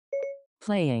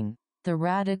Playing the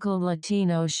Radical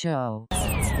Latino Show.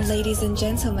 Ladies and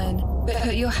gentlemen,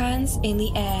 put your hands in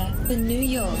the air for New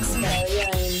York's very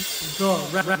own.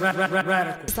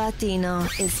 Radical Latino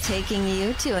is taking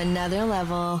you to another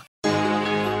level.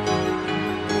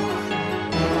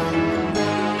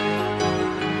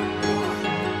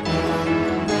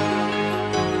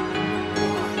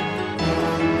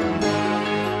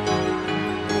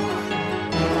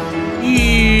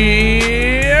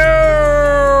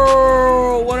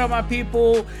 What up, my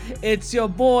people? It's your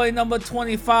boy, number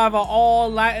 25 of all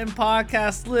Latin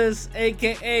podcast list,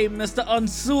 aka Mr.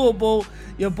 Unsuable.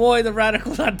 Your boy, the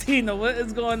Radical Latino. What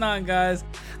is going on, guys?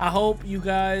 I hope you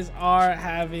guys are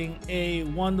having a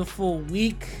wonderful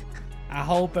week. I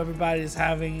hope everybody's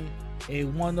having a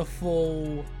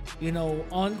wonderful,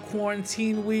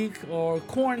 unquarantine week or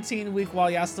quarantine week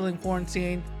while y'all still in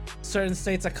quarantine. Certain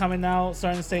states are coming out,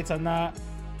 certain states are not.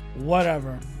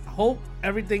 Whatever. I hope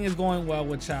everything is going well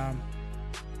with y'all.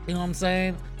 You know what I'm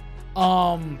saying?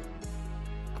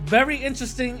 Very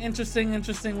interesting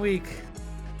week.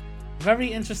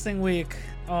 Very interesting week.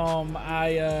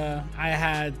 I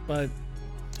had, but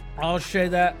I'll share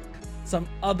that some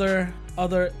other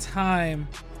time.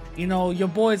 Your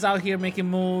boy's out here making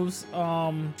moves,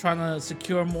 trying to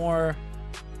secure more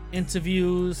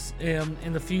interviews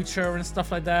in the future and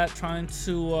stuff like that, trying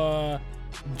to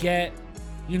get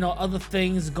other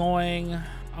things going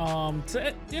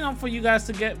for you guys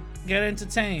to get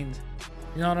entertained.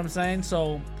 You know what I'm saying?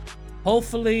 So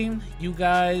hopefully you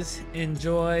guys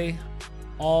enjoy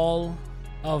all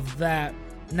of that.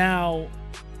 Now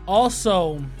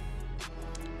also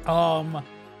I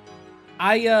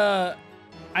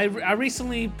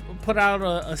recently put out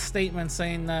a statement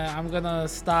saying that I'm gonna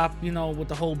stop, with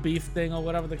the whole beef thing or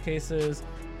whatever the case is.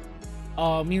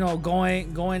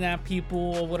 Going at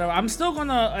people or whatever. I'm still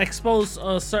gonna expose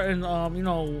certain,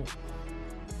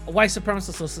 white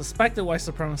supremacists or suspected white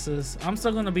supremacists. I'm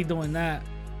still gonna be doing that,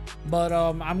 but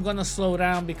I'm gonna slow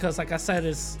down because, like I said,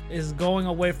 is going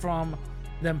away from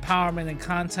the empowerment and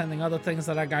content and other things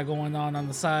that I got going on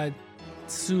the side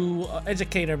to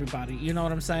educate everybody. You know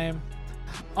what I'm saying?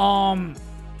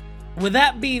 With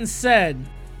that being said,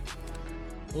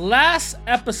 last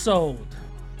episode,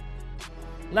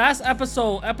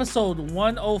 episode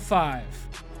 105.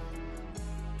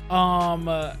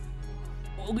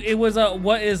 It was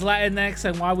what is Latinx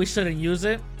and why we shouldn't use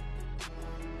it.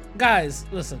 Guys,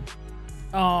 listen.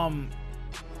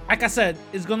 Like I said,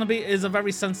 it's a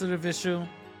very sensitive issue.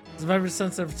 It's a very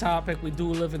sensitive topic. We do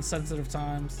live in sensitive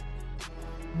times.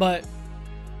 But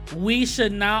we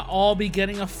should not all be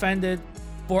getting offended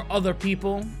for other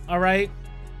people, all right?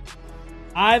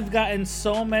 I've gotten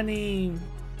so many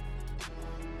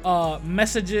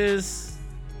messages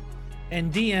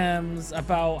and DMs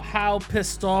about how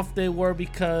pissed off they were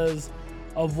because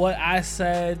of what I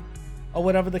said or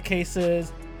whatever the case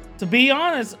is. To be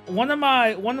honest, one of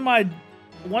my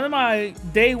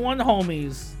day one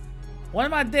homies, one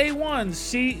of my day ones,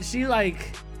 she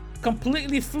like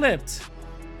completely flipped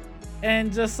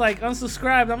and just like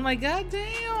unsubscribed. I'm like, God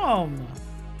damn,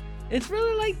 it's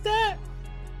really like that?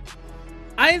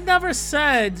 I never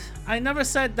said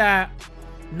that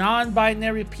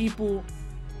non-binary people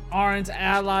aren't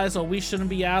allies or we shouldn't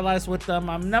be allies with them.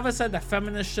 I've never said that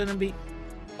feminists shouldn't be.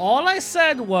 All I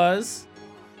said was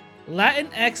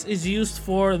Latinx is used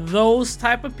for those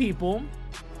type of people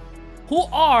who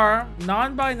are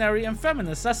non-binary and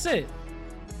feminists. That's it.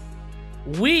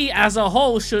 We as a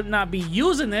whole should not be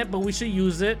using it, but we should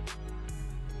use it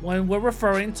when we're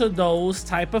referring to those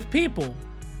type of people.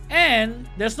 And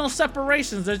there's no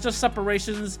separations. There's just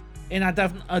separations in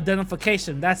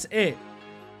identification. That's it.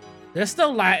 They're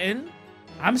still Latin.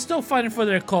 I'm still fighting for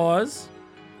their cause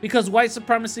because white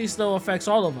supremacy still affects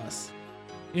all of us.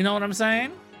 You know what I'm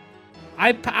saying?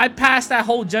 I passed that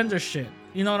whole gender shit.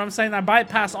 You know what I'm saying? I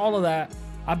bypass all of that.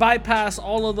 I bypass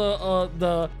all of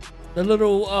the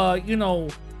little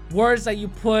words that you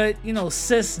put,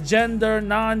 cisgender,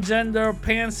 non-gender,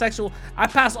 pansexual. I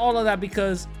pass all of that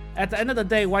because at the end of the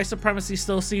day, white supremacy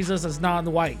still sees us as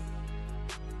non-white.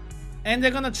 And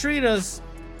they're gonna treat us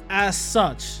as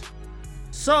such.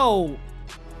 So,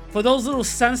 for those little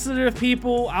sensitive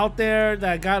people out there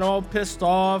that got all pissed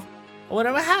off or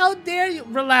whatever, how dare you?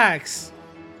 Relax.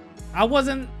 I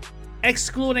wasn't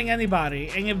excluding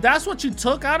anybody. And if that's what you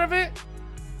took out of it,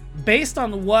 based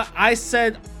on what I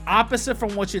said opposite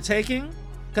from what you're taking,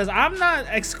 because I'm not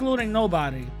excluding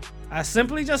nobody. I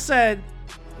simply just said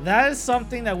that is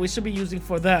something that we should be using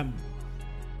for them.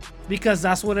 Because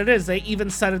that's what it is. They even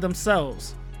said it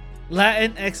themselves.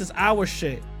 Latinx is our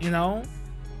shit,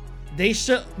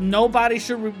 nobody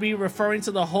should be referring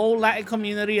to the whole Latin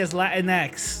community as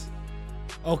Latinx.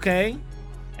 Okay?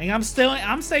 And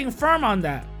I'm staying firm on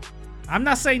that. I'm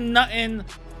not saying nothing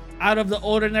out of the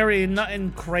ordinary and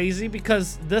nothing crazy,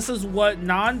 because this is what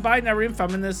non-binary and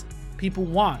feminist people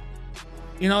want.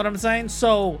 You know what I'm saying?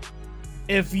 So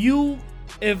if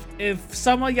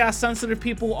some of y'all sensitive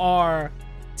people are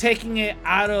taking it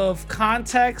out of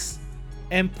context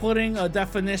and putting a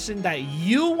definition that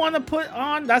you want to put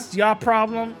on, that's your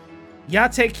problem. Y'all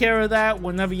take care of that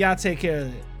whenever y'all take care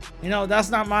of it. You know,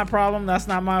 that's not my problem. That's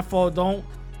not my fault.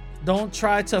 Don't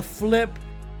try to flip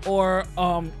or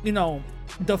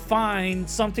define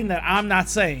something that I'm not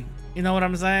saying. You know what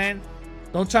I'm saying?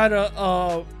 Don't try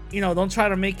to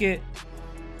make it.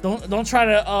 Don't try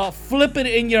to flip it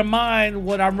in your mind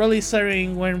what I'm really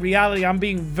saying, when in reality I'm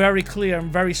being very clear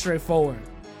and very straightforward.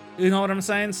 You know what I'm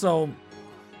saying? So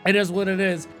it is what it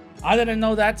is. I didn't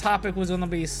know that topic was gonna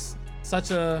be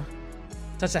such a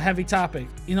heavy topic.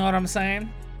 You know what I'm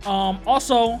saying?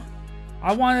 Also,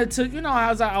 I wanted to,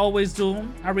 as I always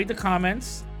do, I read the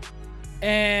comments.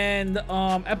 And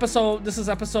this is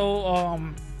episode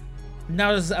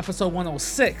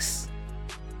 106.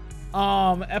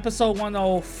 Episode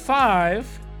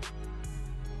 105,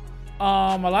 a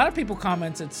lot of people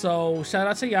commented, so shout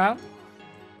out to y'all.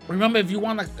 Remember, if you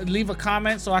want to leave a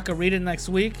comment so I can read it next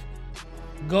week,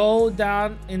 go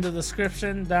down in the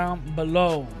description down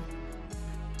below.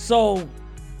 So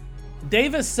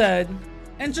Davis said,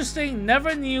 interesting,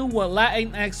 never knew what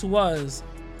Latinx was.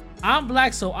 I'm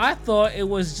black, so I thought it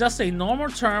was just a normal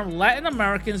term Latin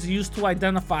Americans used to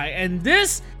identify. And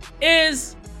this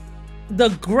is the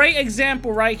great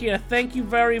example right here. Thank you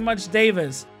very much,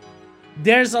 Davis.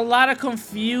 There's a lot of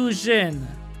confusion.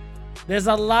 And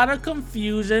a lot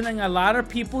of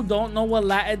people don't know what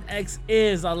Latinx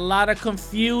is. A lot of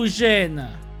confusion.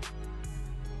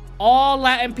 All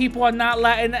Latin people are not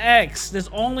Latinx. There's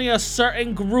only a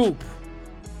certain group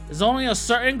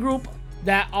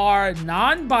that are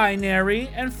non-binary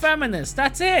and feminist.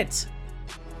 That's it.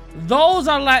 Those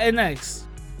are Latinx.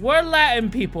 We're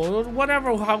Latin people,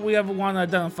 whatever, how we ever want to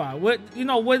identify. We're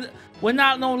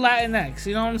not no Latinx,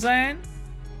 you know what I'm saying?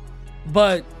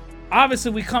 But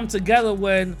obviously we come together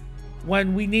when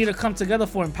we need to come together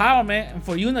for empowerment and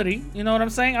for unity. You know what I'm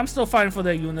saying? I'm still fighting for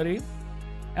their unity.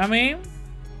 I mean,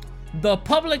 the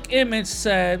Public Image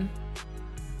said,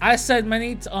 I said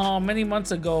many months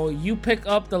ago, you pick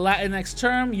up the Latinx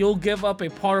term, you'll give up a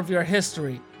part of your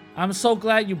history. I'm so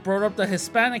glad you brought up the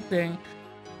Hispanic thing.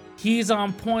 He's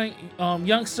on point,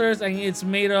 youngsters, and it's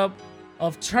made up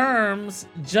of terms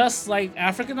just like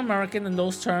African American, and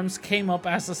those terms came up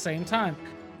at the same time,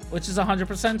 which is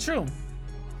 100% true.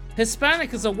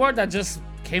 Hispanic is a word that just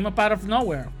came up out of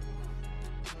nowhere. You know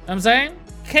what I'm saying?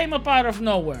 Came up out of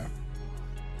nowhere.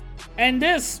 And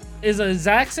this is the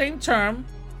exact same term,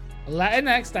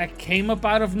 Latinx, that came up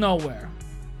out of nowhere.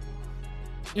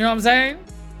 You know what I'm saying?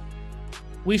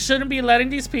 We shouldn't be letting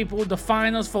these people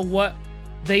define us for what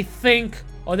they think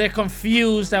or they're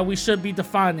confused that we should be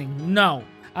defining. No.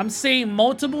 I'm seeing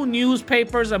multiple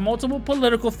newspapers and multiple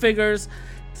political figures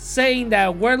saying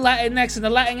that we're Latinx in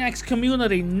the Latinx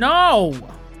community. No.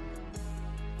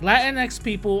 Latinx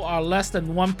people are less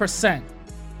than 1%.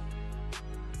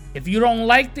 If you don't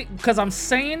like it because I'm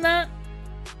saying that,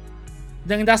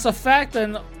 then that's a fact,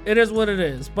 and it is what it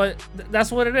is. But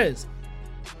that's what it is.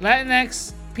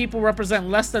 Latinx people represent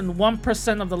less than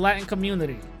 1% of the Latin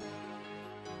community.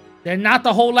 They're not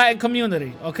the whole Latin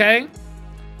community, okay?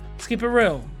 Let's keep it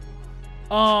real.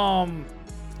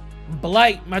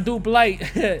 Blight, my dude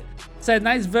Blight, said,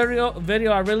 nice video.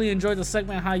 I really enjoyed the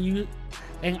segment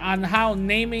on how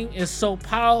naming is so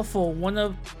powerful. One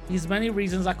of these many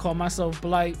reasons I call myself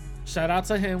Blight. Shout out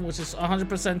to him, which is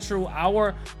 100% true.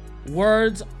 Our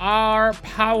words are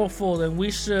powerful, and we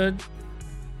should,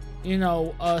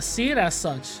 see it as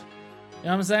such. You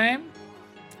know what I'm saying?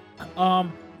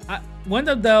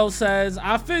 Wendell Dell says,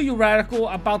 I feel you, Radical,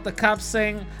 about the cops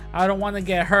saying I don't want to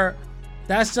get hurt.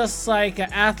 That's just like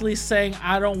an athlete saying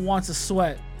I don't want to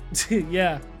sweat.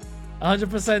 Yeah,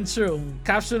 100% true.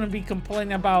 Cops shouldn't be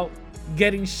complaining about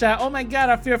getting shot. Oh my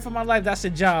god, I fear for my life. That's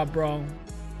your job, bro.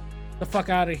 The fuck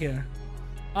out of here.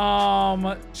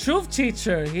 Truth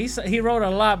Teacher, he wrote a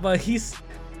lot, but he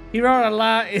wrote a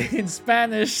lot in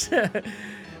Spanish. Replacing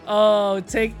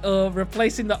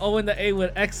the O and the A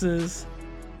with X's.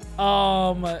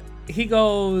 He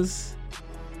goes,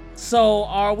 so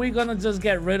are we gonna just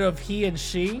get rid of he and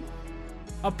she?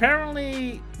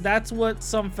 Apparently that's what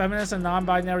some feminists and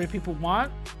non-binary people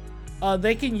want.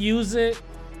 They can use it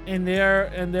in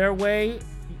their way,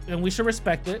 and we should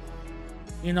respect it,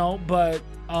 but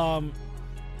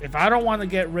if I don't want to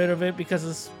get rid of it because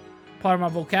it's part of my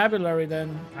vocabulary,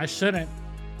 then I shouldn't.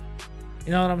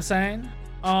 You know what I'm saying?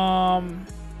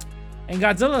 And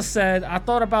Godzilla said, I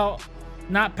thought about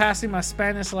not passing my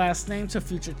Spanish last name to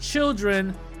future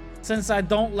children since I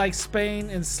don't like Spain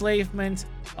enslavement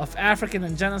of African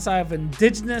and genocide of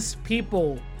indigenous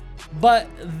people. But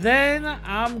then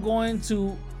I'm going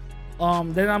too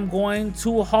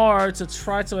hard to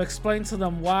try to explain to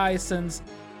them why, since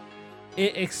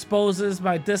it exposes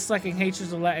my dislike and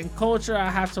hatred of Latin culture. I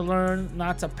have to learn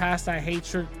not to pass that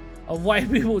hatred of white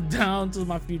people down to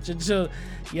my future children.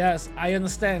 Yes, I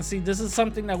understand. See, this is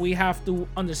something that we have to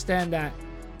understand, that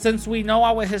since we know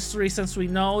our history, since we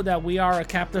know that we are a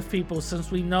captive people, since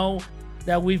we know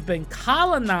that we've been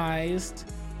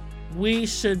colonized, we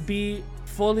should be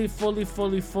fully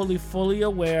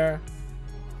aware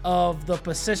of the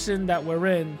position that we're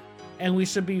in, and we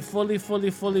should be fully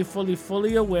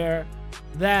aware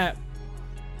that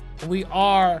we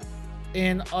are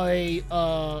in a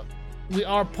we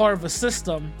are part of a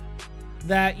system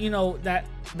that, you know, that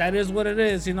is what it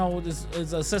is. You know, this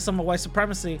is a system of white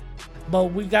supremacy, but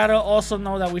we gotta also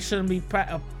know that we shouldn't be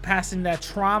passing that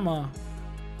trauma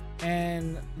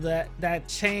and that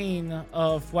chain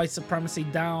of white supremacy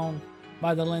down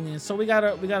by the lineage. So we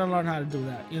gotta learn how to do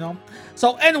that, you know.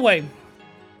 So anyway,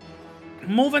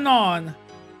 moving on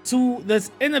to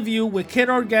this interview with Kid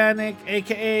Organic,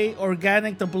 aka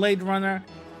Organic the Blade Runner.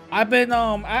 I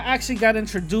actually got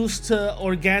introduced to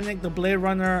Organic the Blade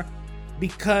Runner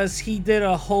because he did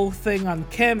a whole thing on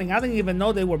camming. I didn't even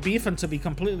know they were beefing, to be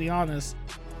completely honest.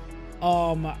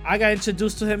 I got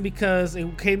introduced to him because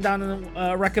it came down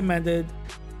and recommended.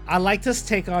 I liked his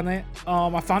take on it.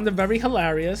 I found it very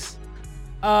hilarious.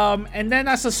 And then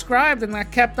I subscribed and I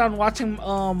kept on watching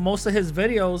most of his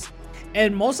videos.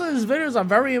 And most of his videos are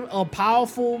very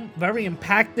powerful, very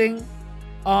impacting.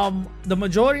 The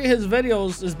majority of his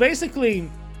videos is basically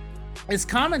his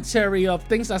commentary of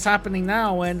things that's happening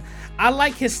now. And I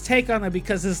like his take on it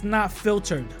because it's not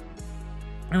filtered. You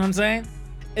know what I'm saying?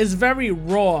 It's very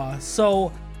raw.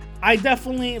 So I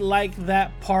definitely like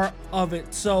that part of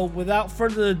it. So without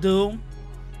further ado,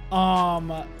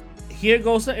 here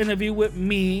goes the interview with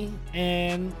me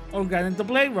and Organic the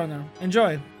Blade Runner.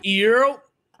 Enjoy. Yo.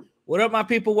 What up, my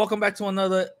people? Welcome back to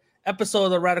another episode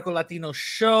of the Radical Latino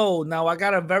Show. Now, I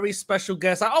got a very special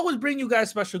guest. I always bring you guys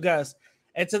special guests,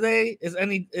 and today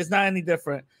is not any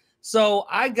different. So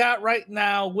I got right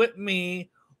now with me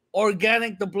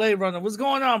Organic the Blade Runner. What's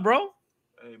going on, bro?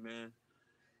 Hey, man.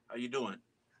 How you doing?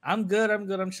 I'm good.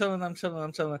 I'm chilling.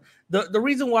 The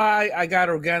reason why I got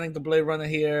Organic the Blade Runner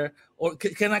here, or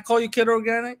can I call you Kid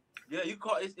Organic? Yeah, you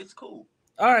call it. It's cool.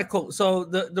 All right, cool. So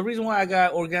the reason why I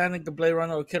got Organic the Blade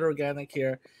Runner, or Kid Organic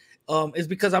here, is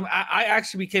because I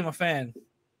actually became a fan,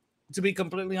 to be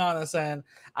completely honest, and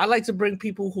I like to bring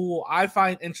people who I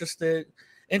find interesting,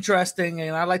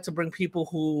 and I like to bring people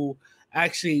who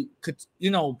actually could,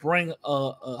 you know, bring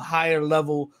a higher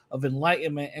level of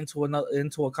enlightenment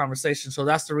into a conversation. So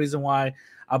that's the reason why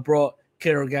I brought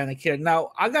Kid Organic here.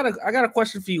 Now, I got a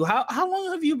question for you. How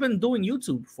long have you been doing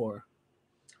YouTube for?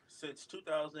 Since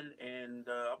 2000 and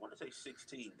I want to say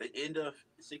 16, the end of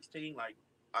 16, like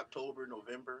October,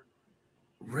 November.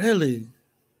 Really?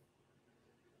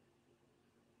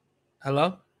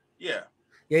 Hello? Yeah.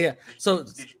 So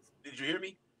did you hear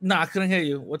me? No, I couldn't hear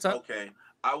you. What's up? Okay.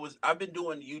 I've been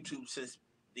doing YouTube since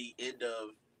the end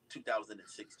of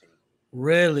 2016.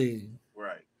 Really?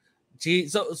 Right. Gee,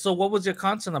 so what was your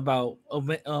content about?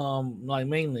 Like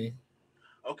mainly?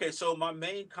 Okay, so my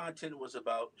main content was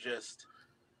about just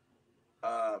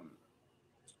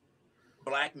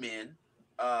black men,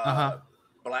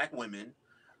 black women,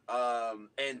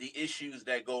 and the issues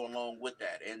that go along with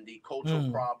that, and the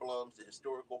cultural problems, the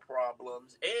historical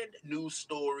problems, and news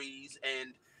stories,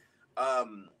 and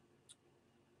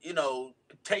you know,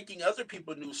 taking other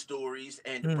people's news stories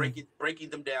and breaking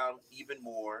them down even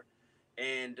more.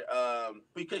 And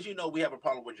because, you know, we have a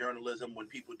problem with journalism when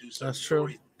people do certain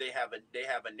stories, they have a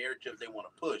narrative they want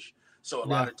to push. So a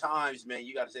lot of times, man,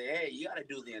 you got to say, hey, you got to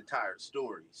do the entire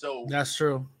story. So that's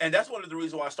true. And that's one of the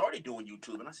reasons why I started doing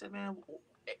YouTube. And I said, man,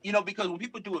 you know, because when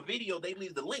people do a video, they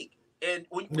leave the link. And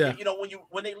when you know,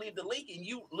 when they leave the link and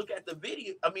you look at the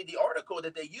video, I mean, the article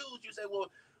that they use, you say, well,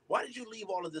 why did you leave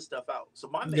all of this stuff out? So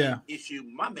my main issue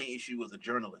was the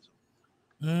journalism.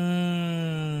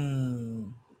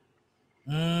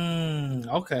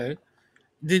 Okay.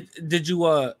 Did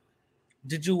you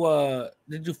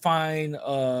find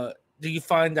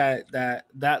that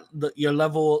your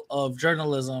level of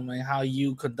journalism and how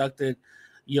you conducted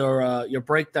your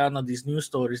breakdown of these news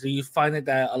stories, do you find it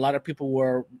that a lot of people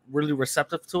were really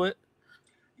receptive to it?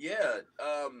 Yeah,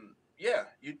 yeah,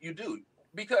 you do,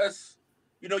 because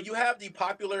you have the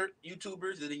popular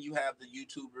YouTubers, and then you have the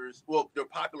YouTubers. Well, they're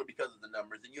popular because of the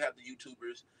numbers. And you have the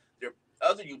YouTubers. There are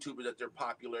other YouTubers that they're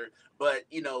popular, but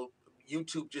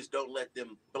YouTube just don't let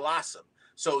them blossom.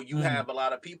 So you have a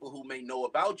lot of people who may know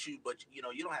about you, but you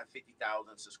don't have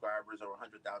 50,000 subscribers or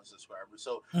 100,000 subscribers.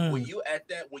 So when you at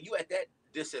that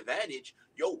disadvantage,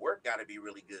 your work got to be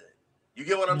really good. You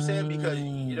get what I'm saying? Because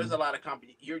there's a lot of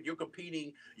company. You're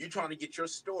competing. You're trying to get your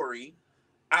story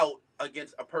out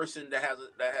against a person that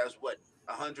has what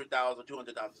 100,000,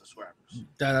 200,000 subscribers.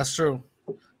 That's true.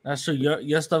 That's true.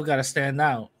 Your stuff got to stand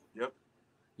out. Yep.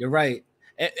 You're right.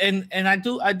 And I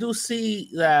do see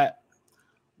that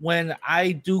when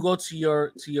I do go to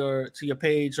your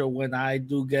page, or when I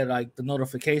do get like the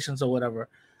notifications or whatever,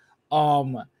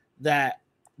 that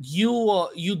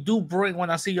you do bring, when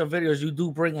I see your videos, you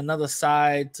do bring another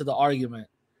side to the argument,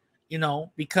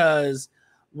 because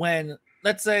when,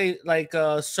 let's say, like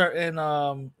certain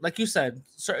like you said,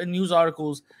 certain news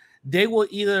articles, they will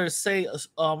either say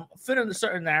fit in a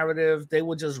certain narrative, they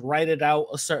will just write it out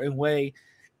a certain way,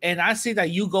 and I see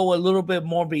that you go a little bit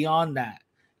more beyond that,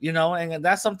 and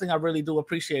that's something I really do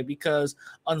appreciate, because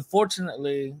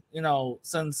unfortunately,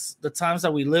 since the times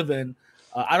that we live in,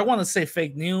 I don't want to say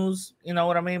fake news, you know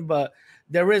what I mean, but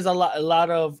there is a lot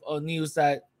of news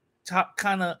that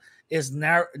kind of is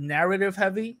narrative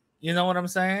heavy, you know what I'm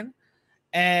saying?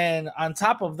 And on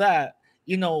top of that,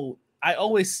 I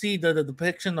always see the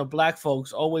depiction of Black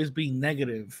folks always being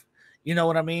negative, you know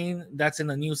what I mean? That's in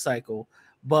the news cycle,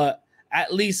 but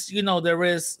at least there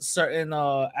is certain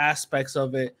aspects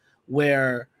of it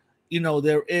where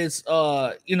there is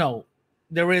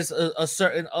there is a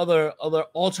certain other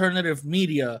alternative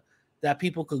media that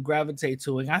people could gravitate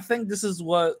to. And I think this is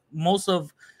what most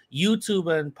of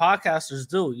YouTube and podcasters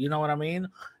do. You know what I mean?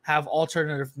 Have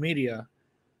alternative media.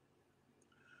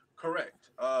 Correct.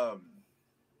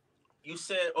 You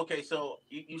said, okay, so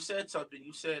you said something.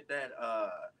 You said that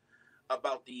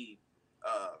about the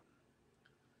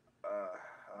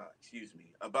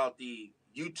about the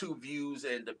YouTube views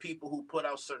and the people who put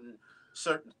out certain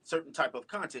type of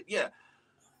content. Yeah.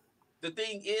 The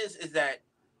thing is that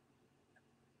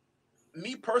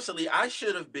me personally, I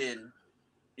should have been,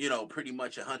 pretty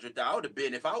much 100,000. I would have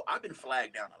been I've been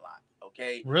flagged down a lot.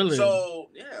 Okay. Really? So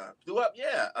throughout.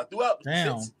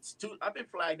 Damn. I've been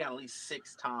flagged down at least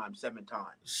 6 times, 7 times.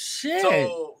 Shit.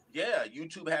 So yeah,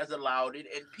 YouTube has allowed it,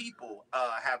 and people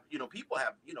have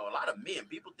a lot of men.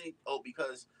 People think,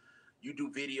 because you do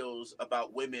videos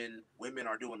about women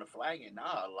are doing the flagging.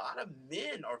 Nah, a lot of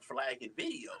men are flagging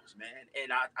videos, man.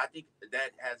 And I think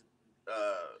that has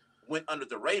went under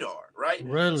the radar, right?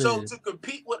 Really? So to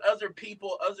compete with other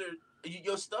people,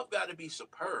 your stuff got to be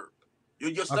superb.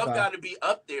 Your stuff got to be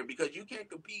up there, because you can't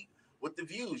compete with the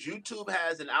views. YouTube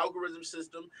has an algorithm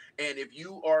system, and if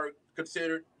you are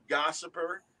considered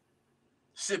gossiper,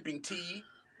 sipping tea,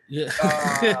 yeah,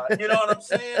 you know what I'm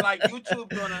saying? Like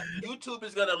YouTube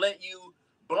is gonna let you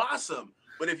blossom.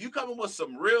 But if you come in with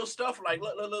some real stuff, like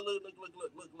look,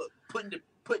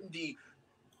 putting the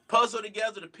puzzle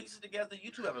together, the pieces together,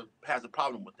 YouTube has a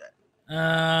problem with that.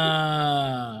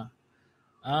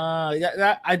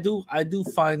 Yeah, I do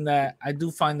find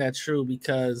that true,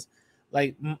 because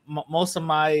like most of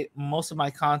my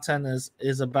content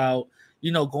is about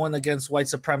going against white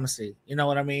supremacy, you know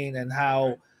what I mean, and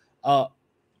how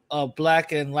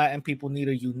Black and Latin people need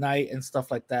to unite and stuff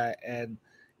like that. And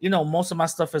most of my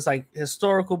stuff is like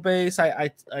historical based.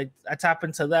 I tap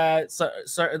into that,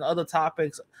 certain other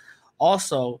topics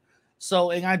also.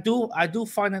 So, and I do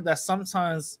find it that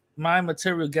sometimes my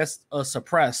material gets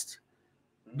suppressed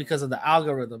because of the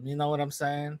algorithm. You know what I'm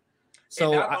saying?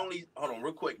 So hold on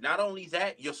real quick. Not only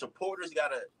that, your supporters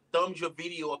gotta thumbs your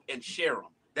video up and share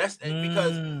them. That's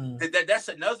because that's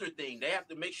another thing. They have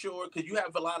to make sure, because you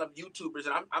have a lot of YouTubers,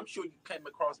 and I'm sure you came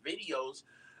across videos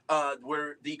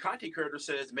where the content creator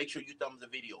says, make sure you thumbs the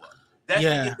video up. That's to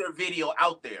get their video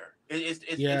out there.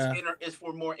 It's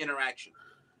for more interaction.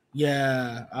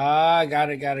 Yeah, I got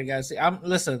it. See,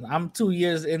 I'm 2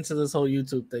 years into this whole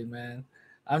YouTube thing, man.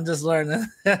 I'm just learning.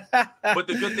 But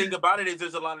the good thing about it is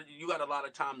you got a lot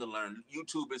of time to learn.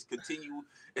 YouTube is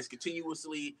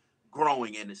continuously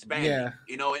growing and expanding,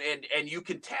 and you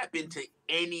can tap into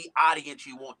any audience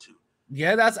you want to.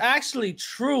 Yeah, that's actually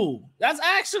true.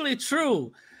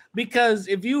 Because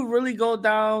if you really go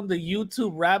down the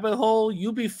YouTube rabbit hole,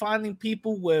 you'll be finding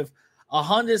people with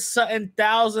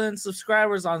 100,000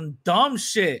 subscribers on dumb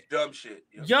shit. Yep.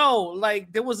 Yo,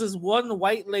 like there was this one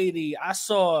white lady I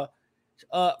saw.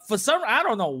 For some, I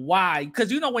don't know why,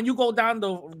 because when you go down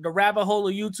the rabbit hole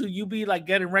of YouTube, you be like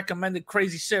getting recommended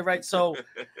crazy shit, right? So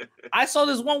I saw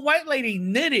this one white lady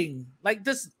knitting, like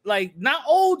this, like not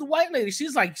old white lady,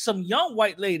 she's like some young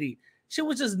white lady. She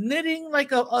was just knitting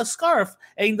like a scarf,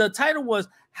 and the title was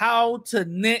 "How to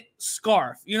Knit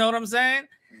Scarf." You know what I'm saying?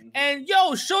 Mm-hmm. And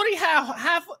Shorty had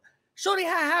half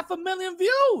 500,000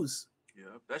 views.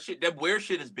 Yeah, that weird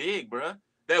shit is big, bro.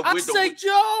 I said,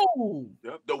 yo.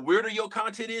 Yep. The weirder your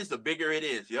content is, the bigger it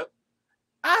is. Yep.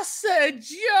 I said,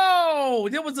 yo.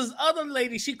 There was this other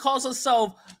lady. She calls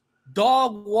herself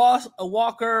Dog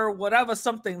Walker, whatever,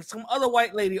 something. Some other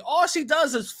white lady. All she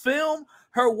does is film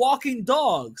her walking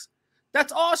dogs.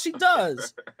 That's all she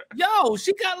does. Yo,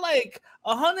 she got like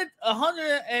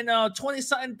 120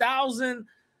 something thousand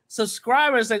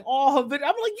subscribers, like all her videos.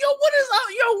 I'm like,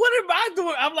 what am I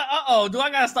doing? I'm like, do I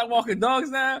gotta stop walking dogs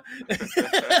now?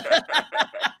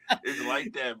 It's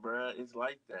like that, bro. It's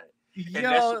like that. And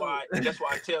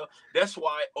that's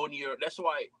why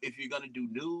if you're gonna do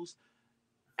news,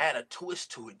 add a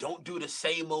twist to it. Don't do the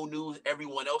same old news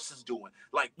everyone else is doing.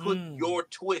 Like, put your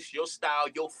twist, your style,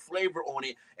 your flavor on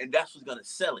it, and that's what's gonna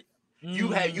sell it. You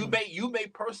may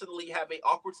personally have an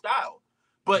awkward style,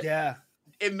 but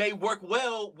it may work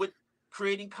well with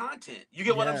creating content. You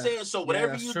get what I'm saying? So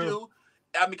whatever you do,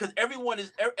 I mean, because everyone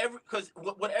is because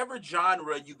whatever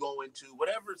genre you go into,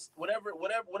 whatever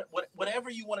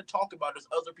you want to talk about, there's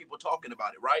other people talking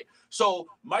about it, right? So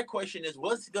my question is,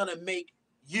 what's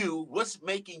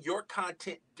making your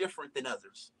content different than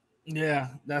others? Yeah,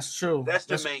 that's true. That's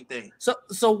the main thing.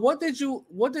 So what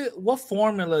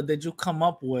formula did you come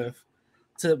up with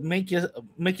to make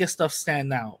your stuff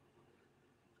stand out?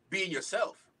 Being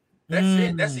yourself. That's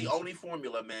it. That's the only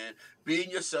formula, man.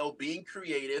 Being yourself, being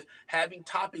creative, having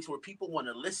topics where people want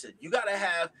to listen. You gotta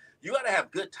have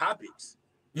good topics.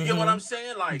 You get what I'm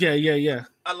saying? Like, yeah.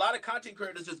 A lot of content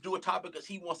creators just do a topic because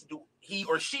he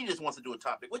or she just wants to do a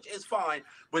topic, which is fine.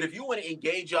 But if you want to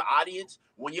engage your audience,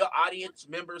 when your audience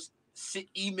members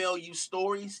email you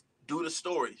stories, do the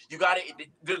stories. You gotta,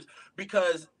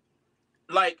 because,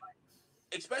 like,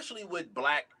 especially with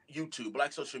Black YouTube,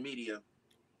 Black social media.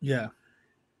 Yeah.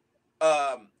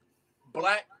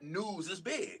 Black news is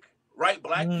big, right?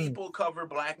 Black people cover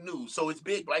Black news, so it's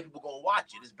big. Black people gonna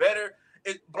watch it. It's better.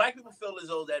 Black people feel as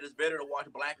though that it's better to watch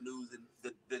Black news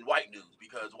than white news,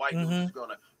 because white news is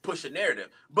gonna push a narrative.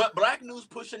 But Black news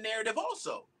push a narrative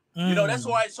also. You know, that's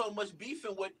why it's so much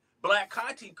beefing with Black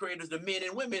content creators, the men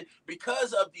and women,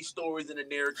 because of these stories and the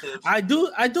narratives. I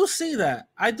do see that.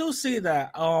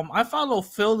 I follow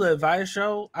Phil the Advice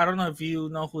Show. I don't know if you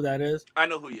know who that is. I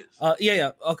know who he is.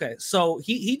 Yeah. Okay. So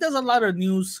he does a lot of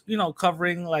news,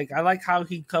 covering, like, I like how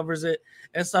he covers it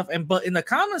and stuff. But in the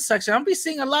comment section, I'll be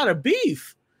seeing a lot of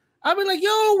beef. I'll be like,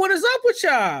 yo, what is up with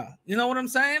y'all? You know what I'm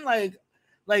saying? Like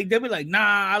they'll be like, nah,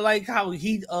 I like how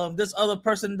this other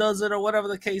person does it, or whatever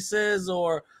the case is,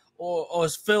 or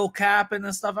is Phil capping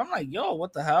and stuff. I'm like, yo,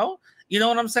 what the hell? You know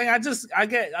what I'm saying? I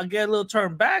get a little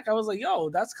turned back. I was like, yo,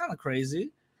 that's kind of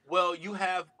crazy. Well, you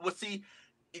have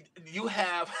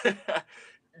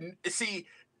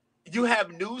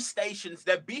news stations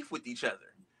that beef with each other.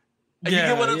 You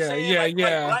get what I'm saying?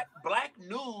 Like black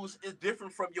news is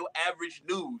different from your average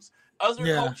news. Other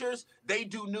cultures, they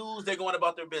do news, they're going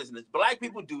about their business. Black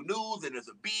people do news, and there's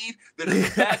a beef, then there's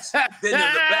a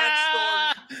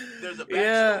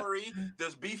backstory,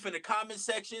 there's beef in the comment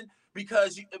section,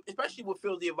 because especially with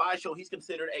Phil the Advice Show, he's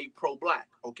considered a pro-Black,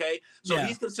 okay? So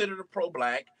he's considered a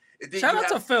pro-Black. Shout out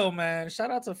to Phil, man.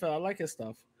 Shout out to Phil. I like his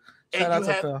stuff. Shout out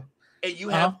to Phil. And you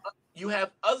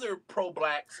have other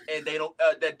pro-Blacks, and they don't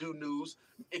that do news.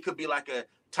 It could be like a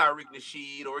Tariq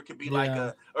Nasheed, or it could be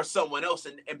or someone else,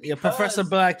 and Professor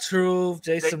Black Truth,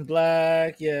 Jason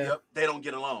Black, they don't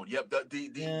get along. Yep, they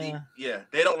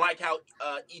don't like how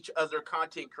each other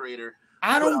content creator.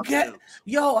 I don't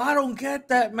get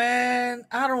that, man.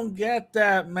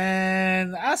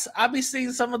 I be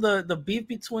seeing some of the beef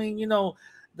between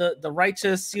the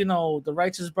righteous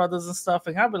brothers and stuff,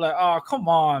 and I'll be like, oh, come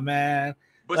on, man.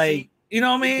 But like, you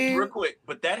know what I mean? Real quick,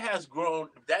 but that has grown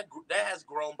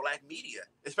Black media,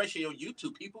 especially on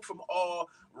YouTube. People from all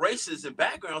races and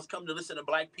backgrounds come to listen to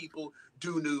Black people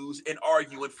do news and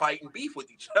argue and fight and beef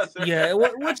with each other. Yeah,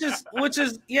 which is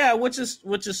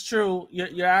true.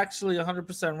 You're actually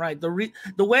 100% right.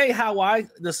 The way how I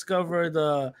discovered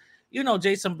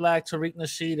Jason Black, Tariq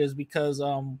Nasheed, is because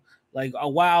like a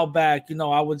while back,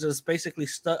 I was just basically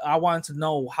I wanted to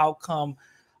know how come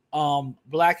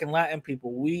Black and Latin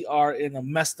people, we are in a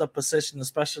messed up position,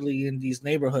 especially in these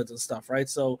neighborhoods and stuff, right?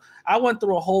 So I went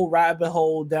through a whole rabbit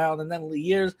hole down, and then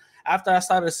years after I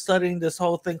started studying this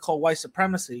whole thing called white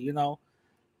supremacy,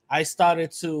 I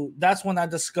started to. That's when I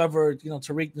discovered,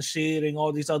 Tariq Nasheed and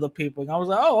all these other people, and I was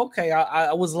like, oh, okay.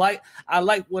 I was like, I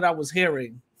liked what I was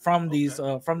hearing from these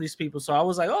people. So I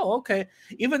was like, oh, okay.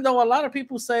 Even though a lot of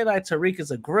people say that Tariq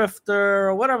is a grifter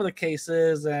or whatever the case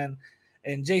is, and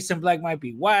Jason Black might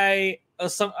be white or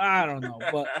some, I don't know,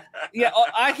 but yeah,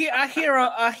 I hear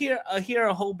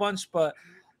a whole bunch, but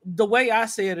the way I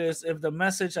see it is, if the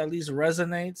message at least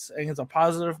resonates and it's a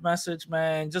positive message,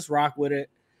 man, just rock with it.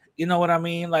 You know what I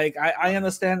mean? Like, I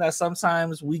understand that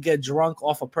sometimes we get drunk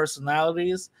off of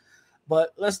personalities,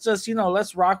 but let's just,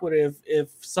 let's rock with it.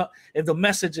 If the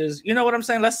message is, you know what I'm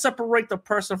saying? Let's separate the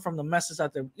person from the message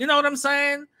out there. You know what I'm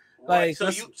saying? Right.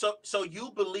 Like, so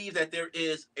you believe that there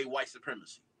is a white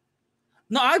supremacy?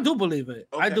 No, I do believe it.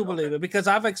 Okay, I do believe it because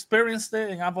I've experienced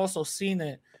it and I've also seen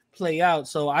it play out.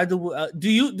 So I do.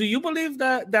 Do you believe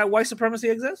that white supremacy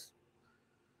exists?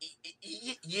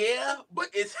 Yeah, but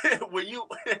it's when you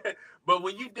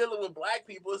dealing with black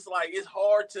people, it's like it's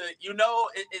hard to,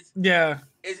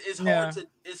 it's hard to.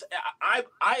 I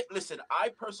listen. I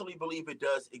personally believe it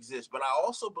does exist, but I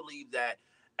also believe that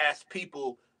as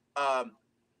people,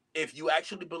 if you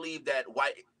actually believe that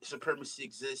white supremacy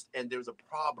exists and there's a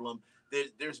problem,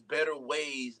 there's better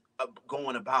ways of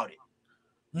going about it.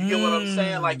 You get what I'm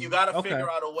saying? Like, you got to figure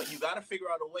out a way. You got to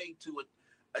figure out a way to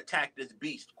attack this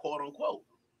beast, quote unquote.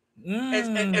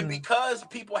 And because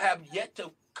people have yet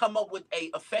to come up with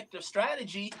a effective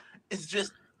strategy, it's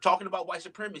just talking about white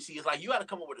supremacy. It's like you got to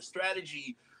come up with a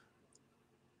strategy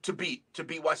to beat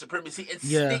white supremacy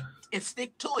and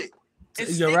stick to it.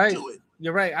 You're right.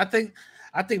 You're right.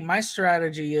 I think my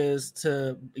strategy is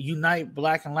to unite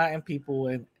Black and Latin people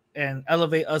and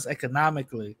elevate us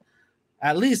economically.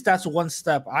 At least that's one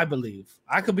step, I believe.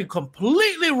 I could be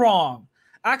completely wrong.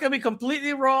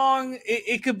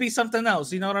 It could be something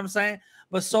else. You know what I'm saying?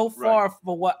 But so far,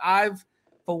 for what I've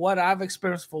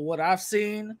experienced, for what I've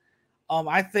seen,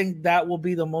 I think that will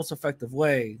be the most effective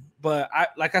way. But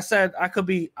like I said, I could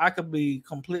be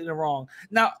completely wrong.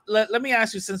 Now, let me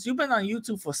ask you, since you've been on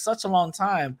YouTube for such a long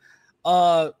time,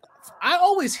 I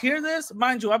always hear this.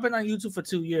 Mind you, I've been on YouTube for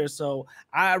 2 years, so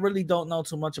I really don't know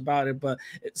too much about it. But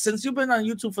since you've been on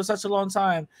YouTube for such a long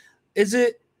time, is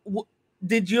this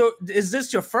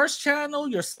your first channel,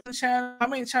 your second channel? How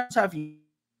many channels have you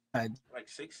had? Like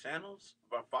 6 channels,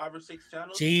 about 5 or 6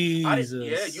 channels.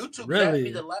 Jesus, YouTube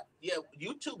really?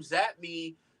 YouTube zapped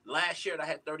me last year, and I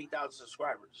had 30,000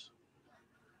 subscribers.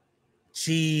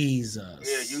 Jesus.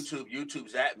 Yeah,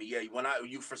 YouTube's at me. Yeah,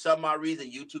 for some odd reason,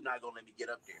 YouTube not gonna let me get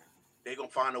up there. They're gonna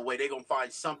find a way. They're gonna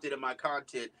find something in my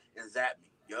content and zap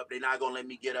me. Yup, they're not gonna let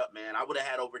me get up, man. I would have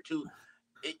had over 2.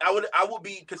 I would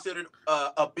be considered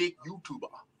a big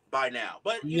YouTuber by now.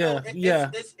 But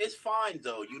it's fine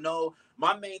though.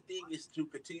 My main thing is to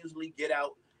continuously get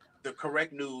out the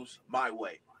correct news my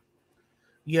way.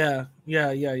 Yeah.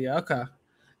 Okay.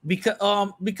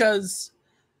 Because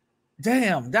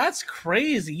damn, that's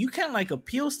crazy. You can't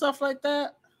appeal stuff like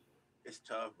that. It's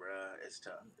tough, bro. It's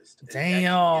tough.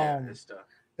 Damn. It's tough.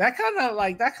 That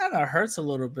kind of hurts a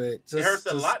little bit. It hurts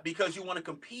a lot because you want to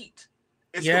compete.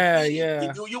 You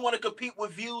want to compete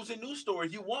with views and news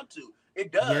stories. You want to.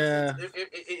 It does. Yeah.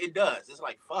 It does. It's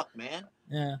like, fuck, man.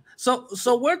 Yeah. So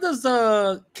where does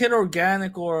the Kid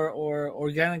Organic or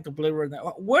Organic the Believer,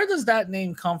 where does that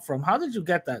name come from? How did you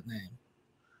get that name?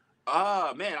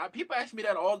 Man, people ask me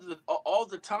that all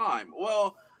the time.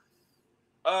 Well,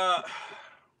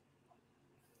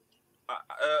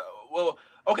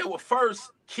 okay. Well,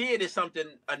 first, Kid is a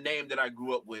name that I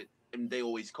grew up with, and they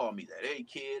always call me that. Hey,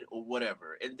 Kid, or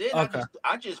whatever. And then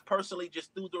I just personally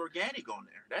just threw the Organic on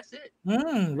there. That's it.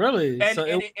 Really?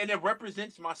 And it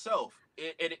represents myself.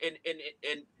 And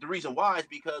the reason why is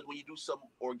because when you do something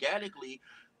organically,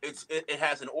 it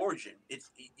has an origin. It's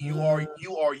you are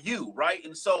you, right?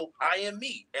 And so I am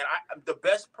me, and the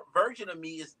best version of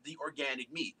me is the organic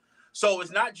me. So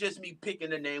it's not just me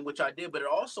picking the name, which I did, but it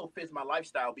also fits my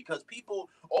lifestyle because people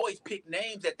always pick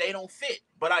names that they don't fit.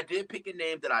 But I did pick a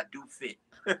name that I do fit.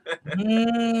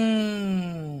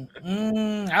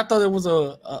 I thought it was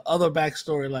a other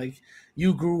backstory, like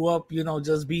you grew up,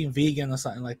 just being vegan or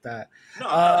something like that. No,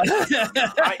 I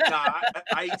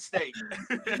eat steak.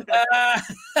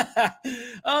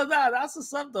 Oh no, that's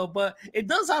what's up though. But it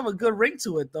does have a good ring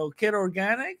to it though. Kid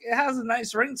Organic, it has a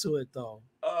nice ring to it though.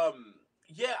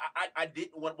 Yeah, I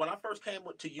didn't when I first came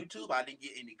to YouTube, I didn't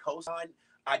get any cosign.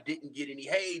 I didn't get any,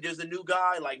 hey, there's a new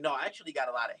guy. Like, no, I actually got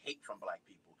a lot of hate from Black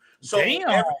people. So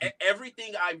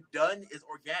everything I've done is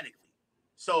organically.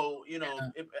 So,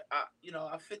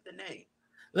 I fit the name.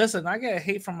 Listen, I get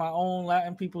hate from my own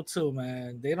Latin people too,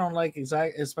 man. They don't like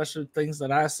especially things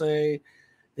that I say.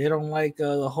 They don't like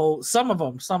the whole. Some of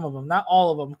them, not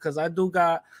all of them, because I do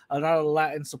got a lot of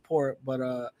Latin support, but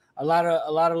a lot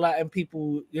of Latin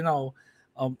people,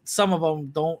 some of them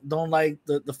don't like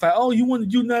the fact. Oh, you want to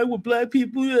unite with black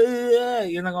people?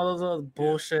 Yeah. All those other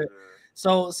bullshit.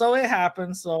 So it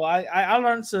happens. So I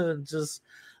learned to just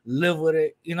live with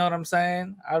it. You know what I'm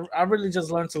saying? I really just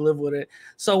learned to live with it.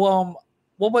 So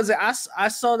what was it? I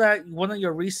saw that one of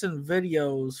your recent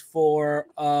videos for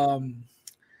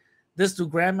this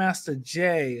dude Grandmaster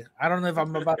Jay. I don't know if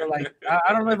I'm about to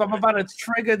I don't know if I'm about to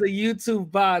trigger the YouTube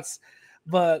bots,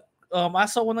 but I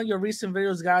saw one of your recent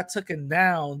videos got taken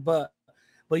down, but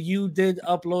you did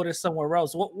upload it somewhere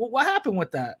else. What happened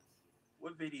with that?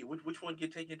 What video? Which one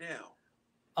get taken down?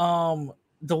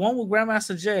 The one with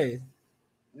Grandmaster Jay.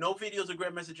 No videos of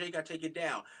Grandmaster Jay got taken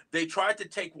down. They tried to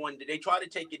take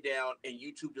it down, and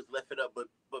YouTube just left it up, but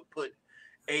put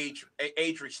age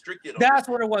restricted on That's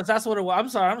what it was. I'm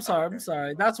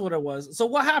sorry. That's what it was. So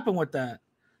what happened with that?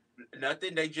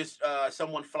 Nothing. They just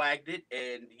someone flagged it,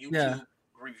 and YouTube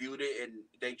reviewed it, and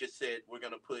they just said we're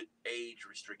gonna put age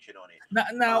restriction on it.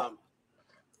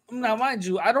 Now, mind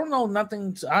you, I don't know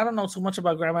too much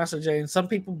about Grandmaster Jay, and some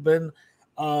people have been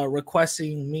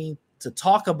requesting me to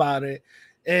talk about it.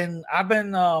 And I've been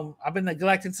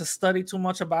neglecting to study too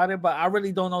much about it, but I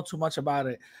really don't know too much about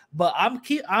it. But I'm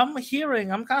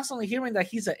constantly hearing that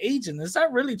he's an agent. Is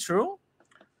that really true?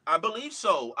 I believe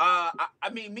so. I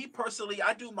mean, me personally,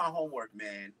 I do my homework,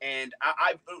 man, and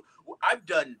I've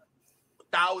done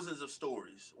thousands of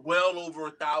stories, well over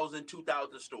 1,000,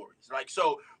 2,000 stories. Like,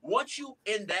 so once you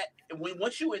in that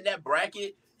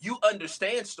bracket, you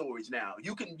understand stories now.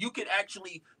 You can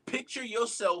actually picture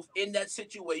yourself in that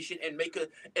situation and make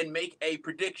a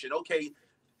prediction. Okay,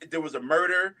 there was a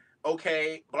murder.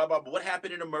 Okay, blah blah blah. What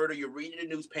happened in the murder? You're reading the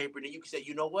newspaper, and then you can say,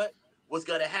 you know what's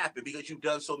gonna happen, because you've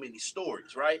done so many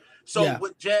stories, right? So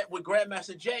with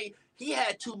Grandmaster Jay, he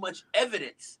had too much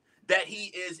evidence that he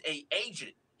is an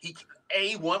agent.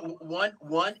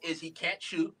 One is he can't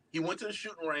shoot. He went to the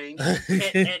shooting range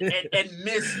and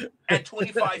missed at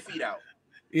 25 feet out.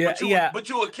 But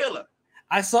you're a killer.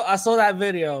 I saw that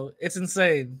video. It's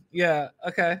insane. Yeah.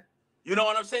 Okay. You know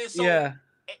what I'm saying? So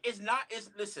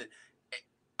listen.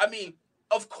 I mean,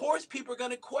 of course, people are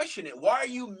gonna question it. Why are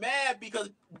you mad?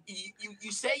 Because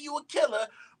you say you a killer,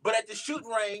 but at the shooting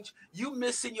range, you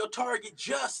missing your target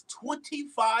just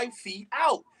 25 feet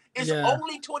out. It's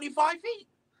only 25 feet.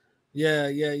 Yeah.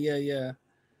 And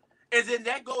then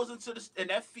that goes and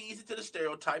that feeds into the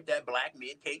stereotype that black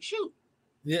men can't shoot.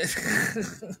 Yeah.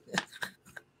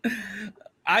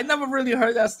 I never really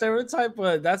heard that stereotype,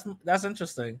 but that's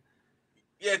interesting.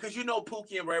 Yeah, because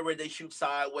Pookie and Ray Ray, they shoot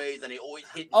sideways and they always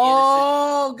hit.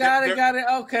 Got it.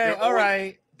 Okay, all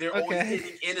right. They're always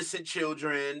hitting innocent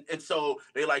children, and so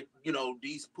they're like,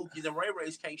 these Pookies and Ray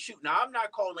Rays can't shoot. Now, I'm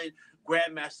not calling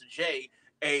Grandmaster Jay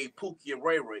a Pookie and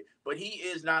Ray Ray, but he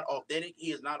is not authentic.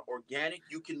 He is not organic.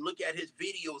 You can look at his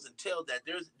videos and tell that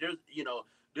there's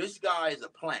this guy is a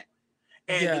plant.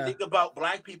 And the thing about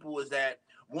black people is that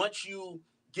once you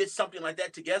get something like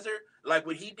that together, like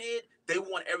what he did, they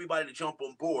want everybody to jump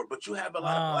on board. But you have a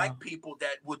lot of black people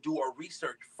that will do our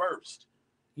research first.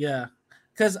 Yeah,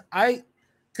 because I've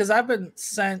been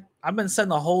sent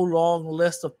a whole long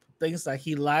list of things that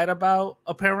he lied about.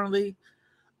 Apparently,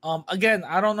 again,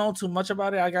 I don't know too much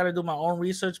about it. I got to do my own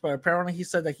research. But apparently, he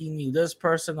said that he knew this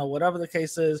person or whatever the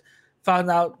case is. Found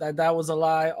out that was a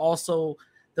lie. Also,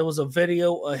 there was a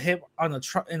video of him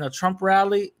in a Trump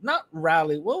rally. Not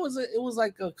rally. What was it? It was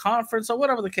like a conference or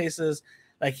whatever the case is.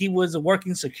 Like he was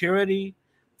working security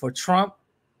for Trump.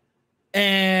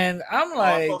 And I'm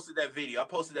like... I posted that video.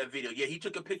 Yeah, he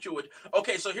took a picture with...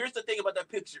 Okay, so here's the thing about that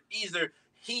picture. Either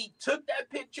he took that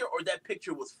picture or that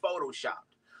picture was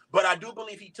photoshopped. But I do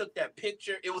believe he took that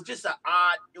picture. It was just an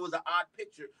odd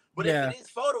picture. But if it is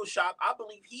Photoshop, I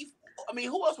believe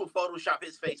who else would Photoshop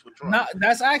his face with Trump?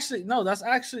 There's actually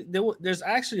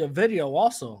a video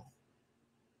also.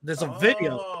 There's a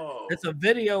video. It's a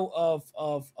video of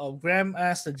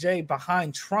Grandmaster Jay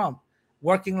behind Trump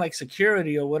working like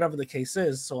security or whatever the case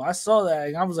is. So I saw that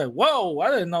and I was like, whoa, I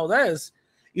didn't know this.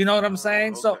 You know what I'm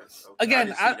saying? Okay, so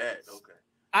again,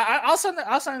 I'll send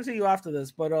it to you after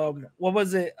this. But what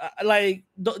was it? For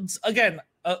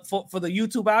the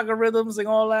YouTube algorithms and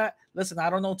all that. Listen, I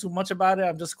don't know too much about it.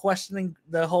 I'm just questioning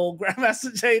the whole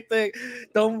Grandmaster Jay thing.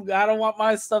 I don't want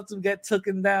my stuff to get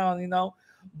taken down,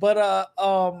 But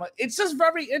it's just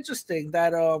very interesting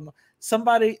that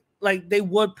somebody like they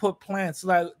would put plants.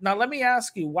 Like, now let me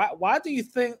ask you, why do you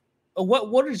think?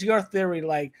 What is your theory?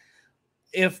 Like,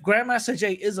 if Grandmaster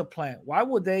Jay is a plant, why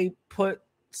would they put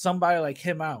somebody like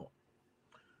him out?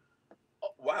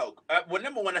 Wow, Wow. Well,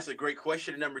 number one, that's a great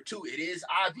question. And number two, it is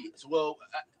obvious. Well,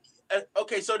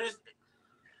 okay, so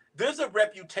there's a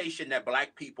reputation that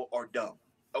black people are dumb.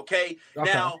 Okay?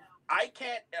 Now, I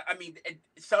mean,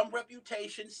 some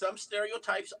reputations, some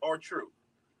stereotypes are true.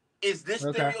 Is this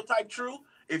stereotype true?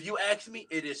 If you ask me,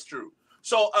 it is true.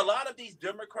 So a lot of these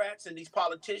Democrats and these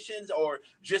politicians or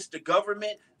just the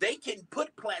government, they can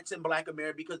put plants in Black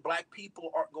America because Black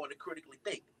people aren't going to critically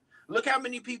think. Look how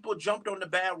many people jumped on the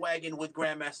bandwagon with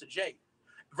Grandmaster Jay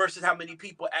versus how many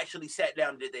people actually sat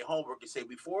down and did their homework and say,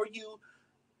 before you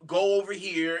go over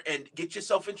here and get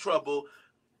yourself in trouble,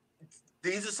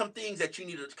 these are some things that you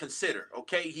need to consider,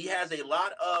 okay? He has a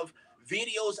lot of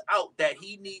videos out that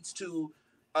he needs to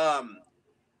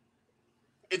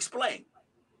explain.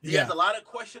 He has a lot of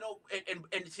questionable,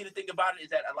 and see, the thing about it is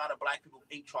that a lot of Black people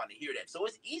ain't trying to hear that. So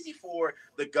it's easy for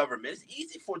the government, it's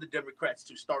easy for the Democrats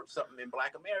to start something in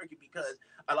Black America because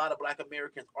a lot of Black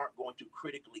Americans aren't going to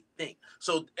critically think.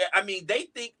 So, I mean, they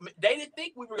didn't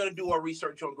think we were going to do our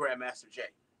research on Grandmaster Jay.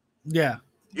 Yeah.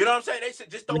 You know what I'm saying? They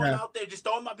said just throw him out there, just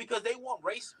throw him out because they want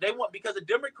race. Because the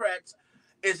Democrats,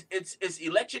 it's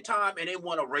election time and they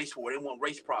want a race war. They want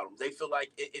race problems. They feel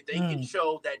like if they can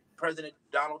show that President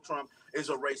Donald Trump is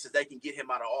a racist, they can get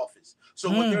him out of office. So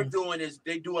what they're doing is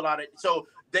they do a lot of, so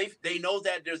they know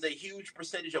that there's a huge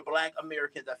percentage of Black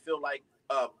Americans that feel like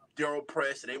they're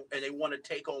oppressed and they want to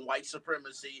take on white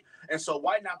supremacy. And so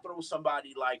why not throw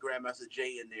somebody like Grandmaster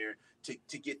Jay in there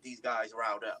to get these guys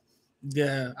riled up?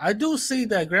 Yeah, I do see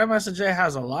that Grandmaster Jay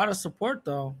has a lot of support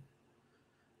though.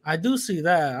 I do see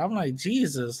that. I'm like,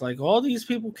 Jesus, like all these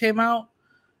people came out,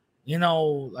 you know,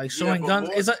 like showing guns.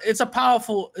 It's a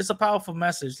powerful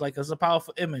message. Like it's a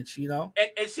powerful image, you know.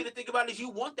 And see, the thing about it is, you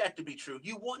want that to be true.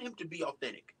 You want him to be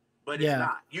authentic, but it's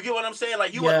not. You get what I'm saying?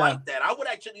 Like you would like that. I would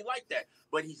actually like that,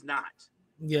 but he's not.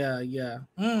 Yeah.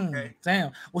 Okay.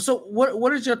 Damn. Well, so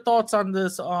what is your thoughts on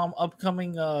this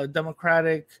upcoming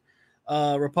Democratic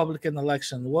Republican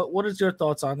election? What is your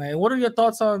thoughts on that? And what are your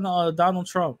thoughts on Donald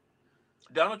Trump?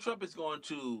 Donald Trump is going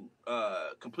to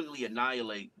completely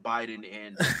annihilate Biden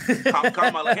and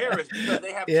Kamala Harris because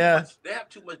they have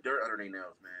too much dirt under their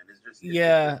nails, man. It's just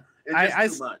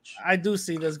too much. I do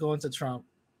see this going to Trump.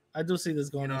 I do see this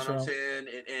going to Trump. You know what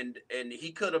I'm saying? And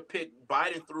he could have picked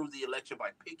Biden through the election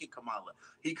by picking Kamala.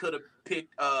 He could have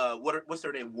picked what's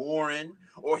her name, Warren,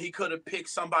 or he could have picked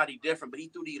somebody different, but he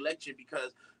threw the election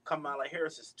because Kamala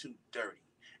Harris is too dirty.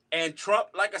 And Trump,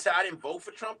 like I said, I didn't vote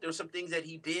for Trump. There's some things that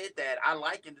he did that I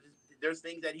like, and there's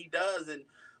things that he does and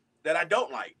that I don't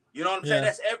like. You know what I'm saying?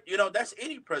 That's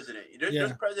any president.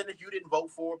 There's presidents you didn't vote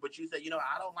for, but you say,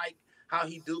 I don't like how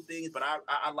he do things, but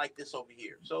I like this over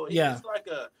here. So it's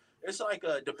like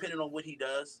a depending on what he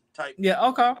does type. Yeah.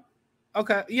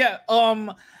 Okay. Yeah.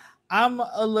 I'm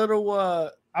a little.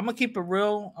 I'm gonna keep it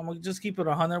real. I'm gonna just keep it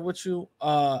 100 with you.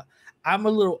 I'm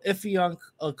a little iffy on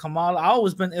Kamala. I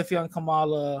always been iffy on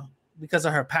Kamala because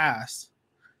of her past.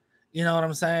 You know what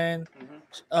I'm saying?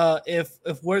 Mm-hmm.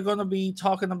 If we're gonna be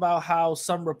talking about how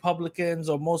some Republicans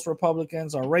or most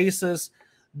Republicans are racist,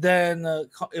 then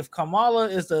if Kamala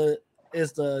is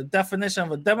the definition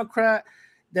of a Democrat,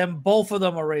 then both of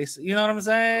them are racist. You know what I'm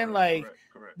saying?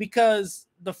 Correct. Because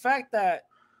the fact that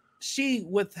she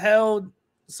withheld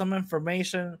some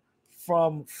information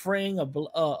from freeing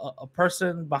a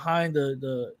person behind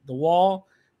the wall,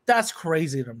 that's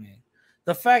crazy to me.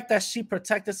 The fact that she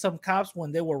protected some cops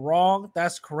when they were wrong,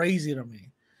 that's crazy to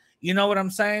me. You know what I'm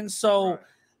saying? So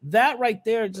that right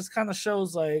there just kind of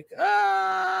shows like,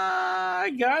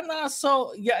 y'all not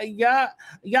so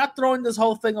y'all throwing this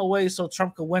whole thing away so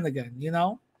Trump could win again, you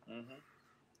know? Mm-hmm.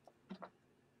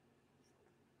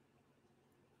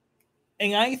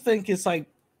 And I think it's like,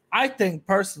 I think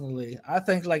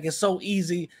like it's so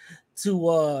easy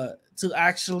to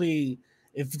actually,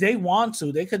 if they want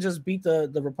to, they could just beat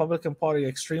the Republican Party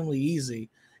extremely easy,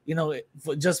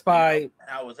 just by.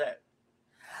 How was that?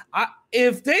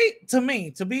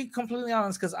 To be completely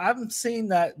honest, because I've seen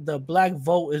that the black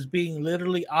vote is being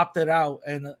literally opted out,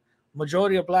 and the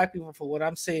majority of black people, for what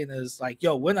I'm saying, is like,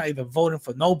 yo, we're not even voting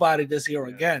for nobody this year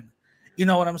again. You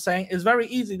know what I'm saying? It's very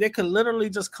easy. They could literally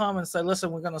just come and say,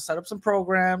 listen, we're going to set up some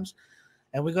programs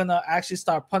and we're going to actually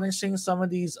start punishing some of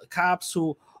these cops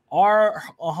who are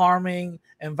harming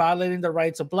and violating the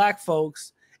rights of black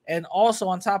folks. And also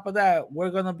on top of that, we're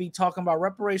going to be talking about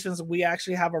reparations. We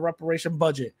actually have a reparation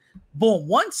budget. Boom.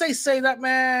 Once they say that,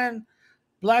 man,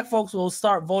 black folks will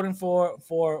start voting for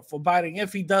Biden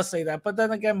if he does say that. But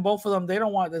then again, both of them, they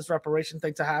don't want this reparation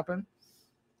thing to happen.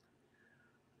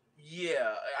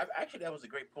 Yeah, actually, that was a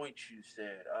great point you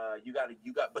said.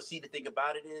 But see, the thing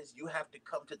about it is, you have to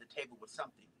come to the table with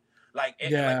something. Like,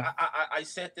 I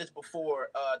said this before,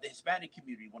 the Hispanic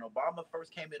community, when Obama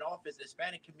first came in office, the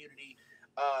Hispanic community,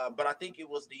 but I think it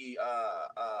was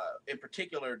in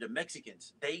particular, the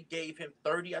Mexicans, they gave him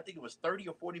 30 or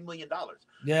 $40 million.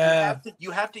 Yeah.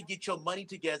 You have to get your money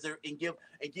together and give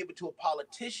it to a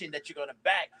politician that you're going to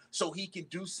back so he can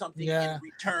do something in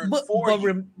return for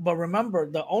you. But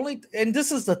remember, and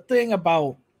this is the thing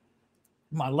about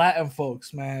my Latin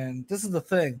folks, man. This is the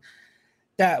thing.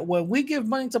 That when we give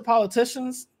money to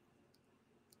politicians,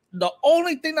 the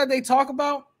only thing that they talk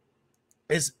about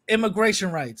is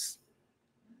immigration rights.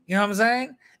 You know what I'm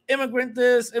saying?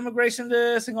 Immigration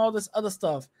this, and all this other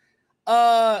stuff.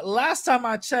 Last time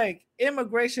I checked,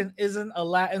 immigration isn't a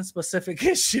Latin specific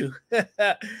issue.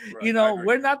 Right, you know,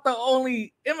 we're not the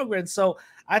only immigrants. So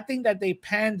I think that they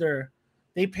pander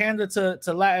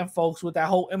to Latin folks with that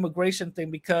whole immigration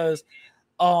thing because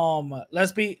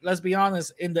let's be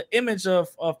honest, in the image of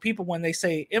people, when they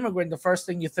say immigrant, the first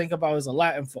thing you think about is a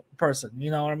Latin person. You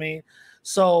know what I mean?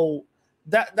 So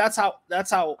that's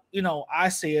how you know I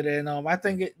see it, and I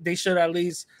think they should at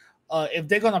least, if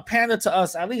they're gonna pander to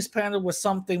us, at least pander with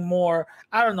something more,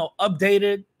 I don't know,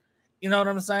 updated. You know what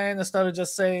I'm saying? Instead of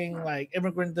just saying like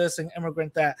immigrant this and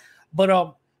immigrant that.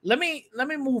 But let me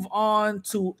move on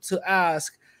to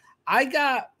ask. I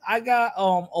got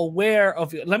aware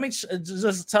of you. Let me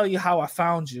just tell you how I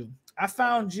found you. I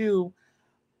found you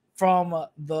from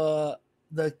the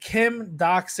Kim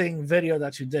doxing video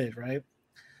that you did, right?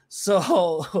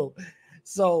 So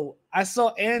I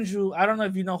saw Andrew. I don't know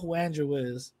if you know who Andrew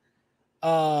is,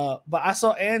 but I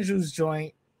saw Andrew's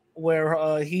joint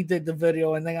where he did the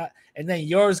video, and then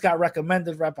yours got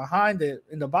recommended right behind it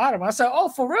in the bottom. I said, "Oh,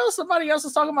 for real? Somebody else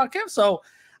is talking about Kim." So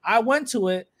I went to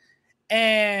it.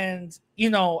 And, you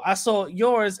know, I saw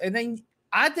yours, and then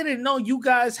I didn't know you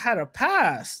guys had a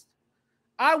past.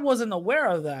 I wasn't aware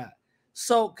of that.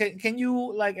 So can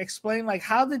you like explain, like,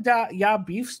 how did that y'all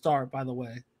beef start, by the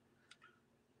way?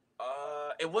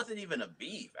 It wasn't even a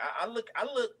beef. I look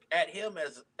at him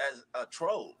as a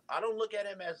troll. I don't look at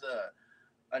him as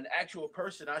an actual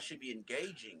person I should be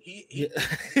engaging.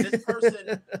 This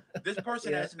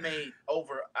person has made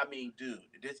over, I mean, dude,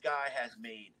 this guy has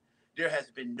made. There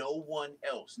has been no one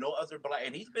else, no other black,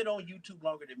 and he's been on YouTube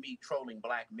longer than me, trolling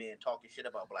black men, talking shit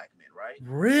about black men, right?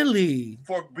 Really?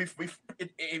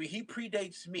 He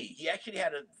predates me. He actually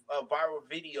had a viral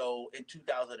video in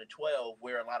 2012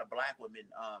 where a lot of black women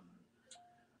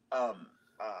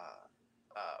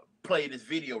played his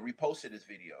video, reposted his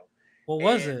video. What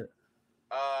was it?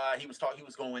 He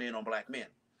was going in on black men.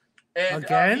 And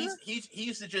again, he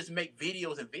used to just make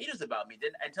videos about me.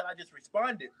 Then until I just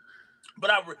responded.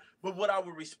 But what I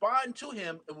would respond to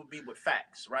him, it would be with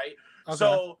facts, right? Okay.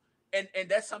 So, and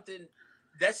that's something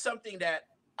that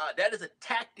that is a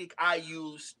tactic I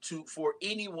use for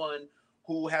anyone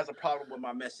who has a problem with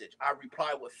my message. I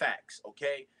reply with facts,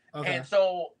 okay? And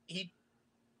so he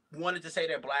wanted to say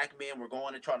that black men were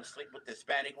going to try to sleep with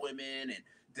Hispanic women and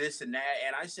this and that,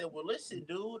 and I said, well, listen,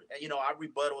 dude, you know, I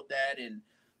rebutted that,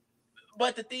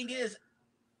 but the thing is,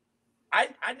 I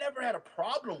never had a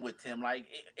problem with him. Like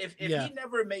if he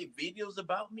never made videos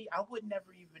about me, I would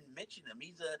never even mention him.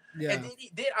 And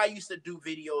then I used to do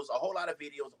videos, a whole lot of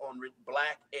videos on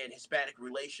black and Hispanic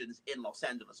relations in Los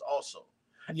Angeles also.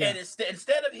 Yeah. And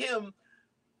instead of him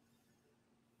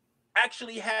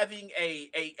actually having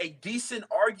a decent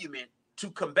argument to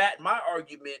combat my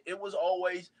argument, it was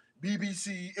always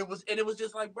BBC. It was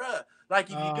just like, bruh, like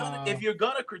if you're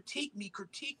gonna critique me,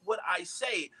 critique what I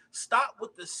say. Stop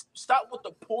with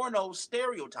the porno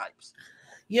stereotypes.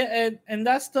 Yeah, and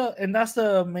that's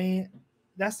the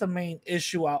main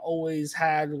issue I always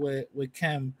had with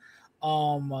Kim.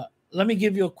 Let me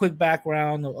give you a quick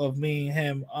background of me and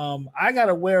him. I got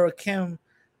aware of Kim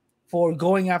for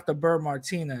going after Burr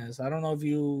Martinez. I don't know if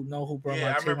you know who Burr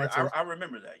Martinez is. I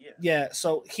remember that, yeah. Yeah,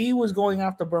 so he was going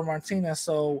after Burr Martinez.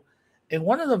 So in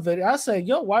one of the videos, I said,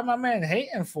 yo, why my man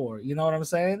hating for? You know what I'm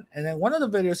saying? And then one of the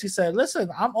videos, he said, listen,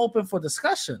 I'm open for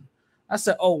discussion. I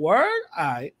said, oh, word? All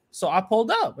right. So I pulled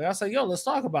up. And I said, yo, let's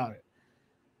talk about it.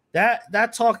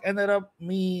 That talk ended up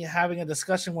me having a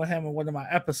discussion with him in one of my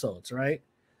episodes, right?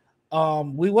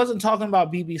 We wasn't talking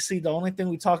about BBC. The only thing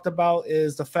we talked about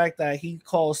is the fact that he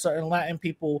calls certain Latin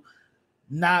people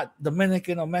not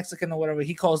Dominican or Mexican or whatever.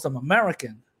 He calls them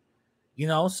American, you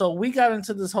know? So we got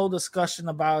into this whole discussion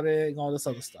about it and all this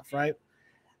other stuff, right?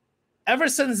 Ever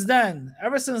since then,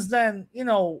 you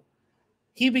know,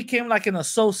 he became like an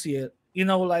associate, you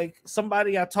know, like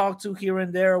somebody I talked to here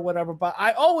and there or whatever. But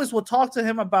I always would talk to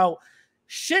him about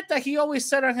shit that he always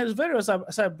said on his videos.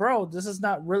 I said, bro, this is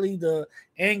not really the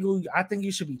angle I think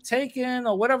you should be taking,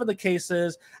 or whatever the case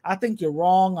is. I think you're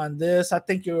wrong on this. I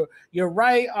think you're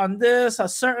right on this a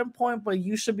certain point, but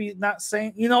you should be not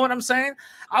saying, you know what I'm saying?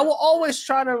 I will always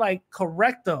try to like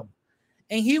correct them.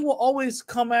 And he will always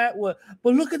come at with,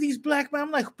 but look at these black men.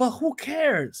 I'm like, but who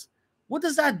cares? What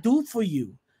does that do for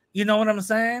you? You know what I'm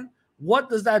saying? What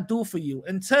does that do for you?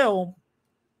 Until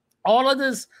all of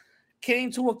this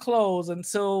came to a close,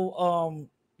 until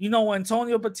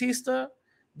Antonio Batista,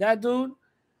 that dude.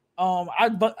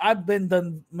 I've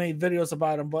made videos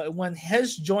about him, but when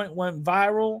his joint went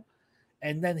viral,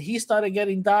 and then he started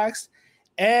getting doxxed,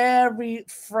 every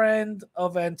friend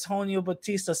of Antonio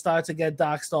Batista started to get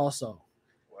doxxed also.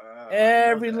 Wow.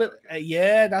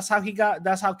 That's how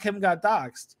Kim got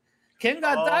doxxed. Kim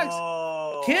got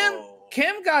doxxed.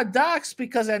 Kim got doxxed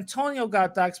because Antonio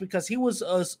got doxxed because he was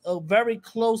a very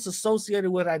close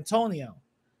associated with Antonio.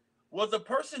 Well, the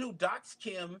person who doxxed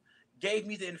Kim gave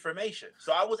me the information,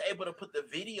 so I was able to put the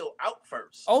video out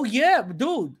first. Oh yeah,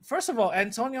 dude. First of all,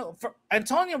 Antonio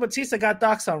Batista got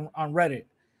doxxed on Reddit.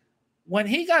 When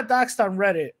he got doxxed on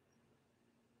Reddit,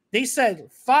 they said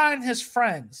find his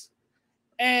friends,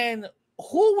 and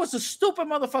who was the stupid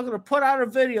motherfucker to put out a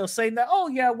video saying that, oh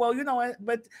yeah, well,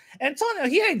 but Antonio,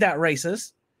 he ain't that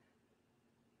racist.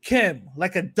 Kim,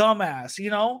 like a dumbass,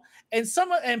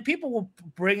 and people were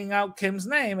bringing out Kim's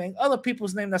name and other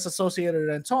people's name that's associated with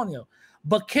Antonio,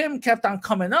 but Kim kept on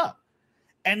coming up,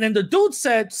 and then the dude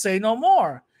said, say no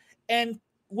more, and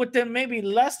within maybe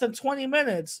less than 20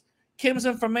 minutes, Kim's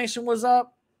information was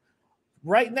up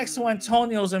right next to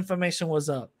Antonio's information was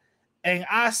up. And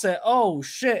I said, oh,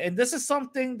 shit. And this is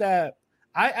something that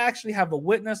I actually have a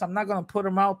witness. I'm not going to put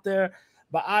him out there,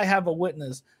 but I have a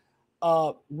witness.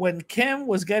 When Kim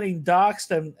was getting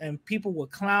doxxed and people were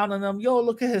clowning him, yo,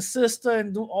 look at his sister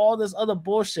and do all this other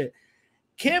bullshit.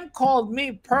 Kim called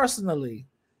me personally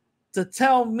to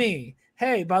tell me,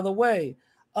 hey, by the way,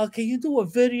 can you do a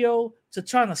video to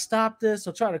try to stop this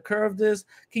or try to curb this?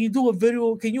 Can you do a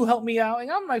video? Can you help me out?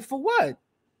 And I'm like, for what?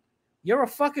 You're a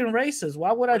fucking racist.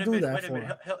 Why would I do that for?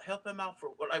 Help him out for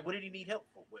what? Like, what did he need help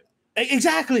for? With?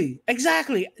 Exactly.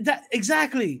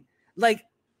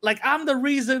 Like I'm the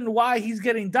reason why he's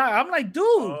getting died. I'm like,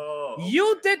 dude,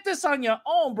 You did this on your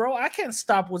own, bro. I can't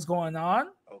stop what's going on.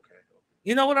 Okay.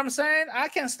 You know what I'm saying? I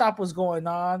can't stop what's going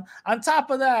on. On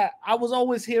top of that, I was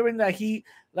always hearing that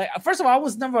first of all, I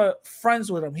was never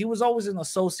friends with him. He was always an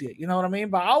associate. You know what I mean?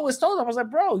 But I always told him, I was like,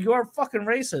 bro, you're a fucking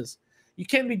racist. You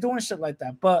can't be doing shit like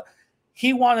that. But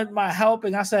he wanted my help,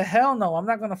 and I said, hell no, I'm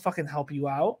not going to fucking help you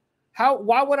out.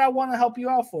 Why would I want to help you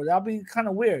out for? That'll be kind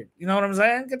of weird. You know what I'm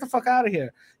saying? Get the fuck out of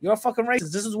here. You're a fucking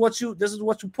racist. This is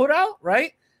what you put out,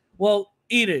 right? Well,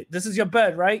 eat it. This is your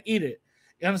bed, right? Eat it.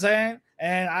 You know what I'm saying?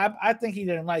 And I think he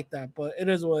didn't like that, but it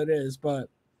is what it is. But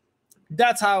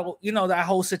that's how, that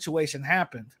whole situation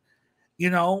happened.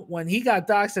 When he got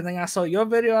doxxed and then I saw your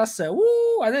video, I said,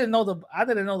 woo, I didn't know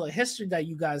the history that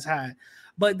you guys had.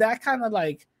 But that kind of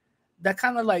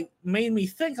made me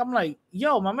think. I'm like,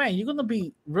 yo, my man, you're gonna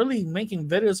be really making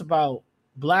videos about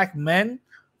black men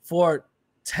for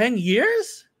 10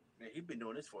 years? Man, he's been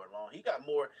doing this for a long. He got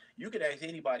more. You could ask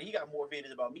anybody. He got more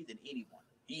videos about me than anyone.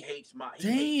 He hates my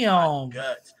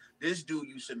guts. This dude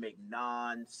used to make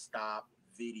non-stop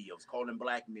videos calling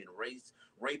black men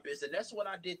rapists, and that's when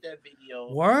I did that video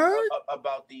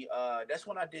about the. That's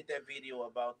when I did that video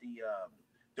about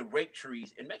the rape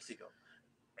trees in Mexico.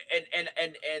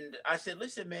 And I said,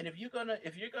 listen, man, if you're gonna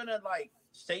like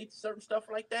say certain stuff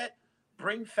like that,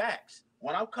 bring facts.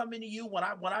 When I'm coming to you, when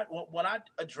I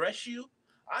address you,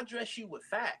 I address you with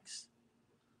facts.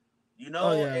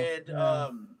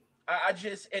 I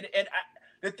just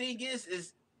the thing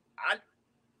is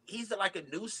he's like a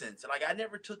nuisance. Like, I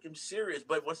never took him serious,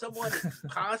 but when someone is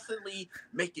constantly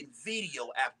making video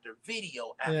after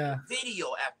video after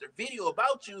video after video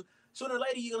about you, sooner or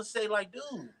later you're gonna say, like,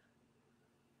 dude,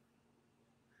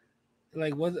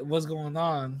 like, what's going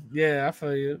on? Yeah, I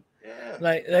feel you. Yeah.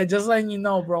 Like just letting you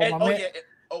know, bro. And,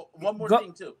 one more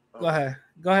thing too. Go ahead.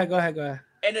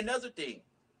 And another thing,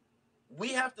 we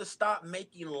have to stop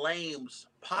making lames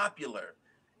popular.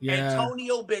 Yeah.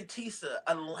 Antonio Batista,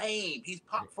 a lame. He's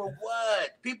pop for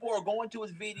what? People are going to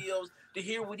his videos to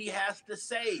hear what he has to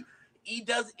say. He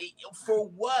does for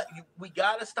what? We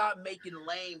gotta stop making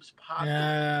lames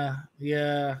popular.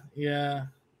 Yeah.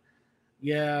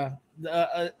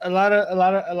 A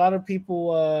lot of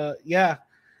people.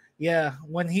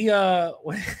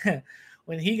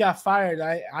 When he got fired,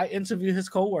 I interviewed his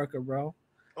coworker, bro.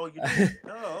 Oh, you did?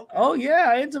 Oh, okay. Oh yeah,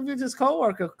 I interviewed his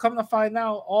coworker. Come to find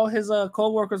out, all his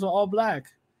coworkers were all black.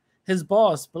 His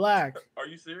boss, black. Are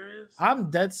you serious?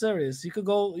 I'm dead serious. You could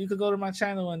go to my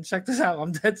channel and check this out.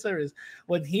 I'm dead serious.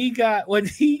 When he got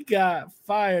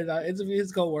fired, I interviewed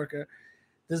his coworker.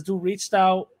 This dude reached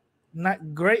out.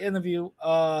 Not great interview.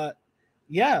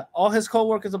 Yeah, all his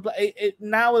coworkers are black.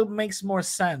 Now it makes more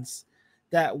sense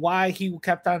that why he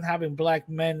kept on having black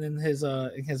men in his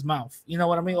mouth. You know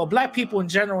what I mean? Or black people in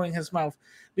general in his mouth,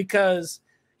 because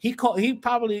he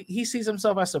sees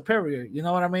himself as superior. You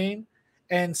know what I mean?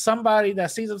 And somebody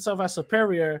that sees himself as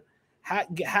superior,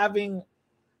 having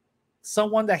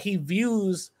someone that he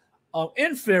views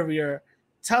inferior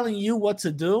telling you what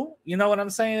to do. You know what I'm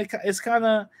saying? It's kind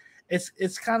of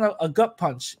a gut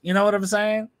punch. You know what I'm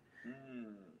saying?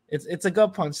 It's a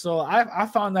gut punch. So I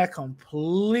found that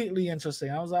completely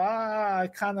interesting. I was like,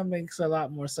 it kind of makes a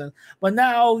lot more sense. But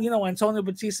now, Antonio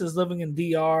Batista is living in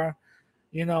DR,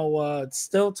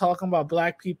 still talking about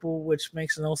black people, which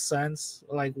makes no sense.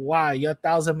 Like, why? You're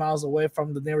 1,000 miles away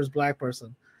from the nearest black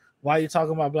person. Why are you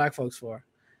talking about black folks for?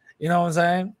 You know what I'm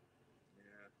saying?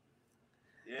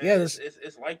 Yeah, it's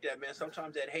like that, man.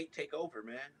 Sometimes that hate take over,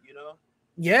 man.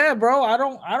 Yeah, bro. I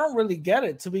don't really get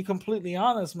it, to be completely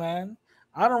honest, man.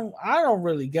 I don't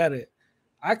really get it.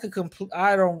 I do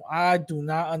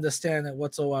not understand it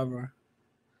whatsoever.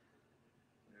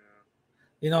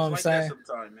 You know what I'm saying?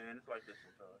 Sometimes, man. It's like this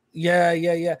sometimes.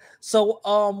 Yeah. So,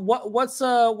 what's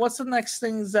the next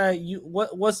things that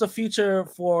what's the future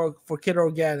for Kid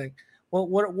Organic?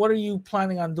 What are you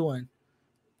planning on doing?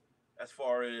 As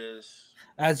far as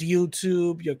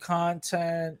YouTube, your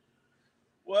content?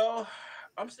 Well,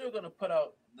 I'm still gonna put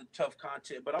out the tough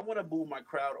content, but I want to move my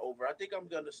crowd over. I think I'm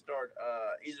gonna start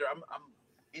either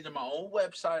my own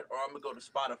website, or I'm gonna go to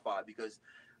Spotify, because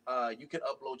you can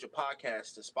upload your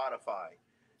podcast to Spotify.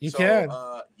 You can.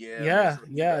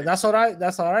 Yeah. That's what I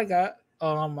got.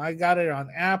 I got it on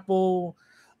Apple,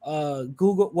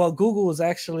 Google. Well, Google is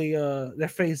actually they're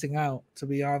phasing out, to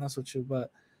be honest with you, but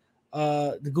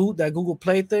that Google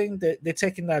Play thing, they're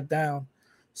taking that down.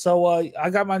 So I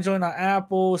got my joint on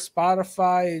Apple,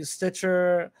 Spotify,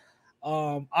 Stitcher,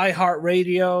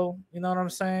 iHeartRadio. You know what I'm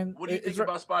saying? What do you think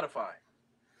about Spotify?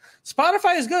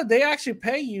 Spotify is good. They actually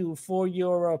pay you for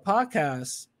your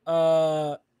podcast.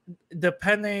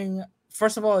 Depending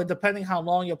how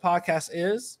long your podcast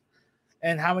is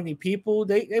and how many people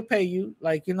they pay you.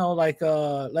 Like,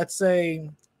 let's say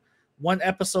one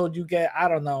episode you get, I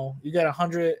don't know, you get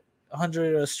 100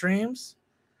 streams.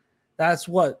 That's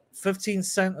what, 15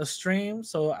 cents a stream.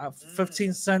 So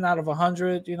 15 cents out of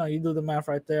 100, you do the math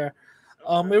right there.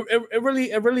 Okay.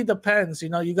 It really depends.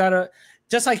 You gotta,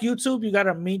 just like YouTube, you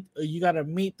gotta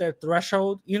meet their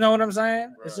threshold. You know what I'm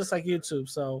saying? Right, it's just like YouTube.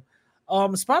 So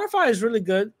Spotify is really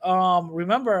good.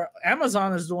 Remember,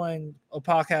 Amazon is doing a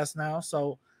podcast now.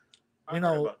 So I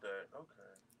heard about that.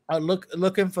 Okay.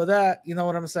 Looking for that. You know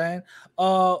what I'm saying?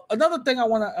 Another thing I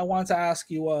wanted to ask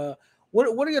you,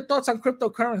 what are your thoughts on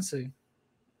cryptocurrency?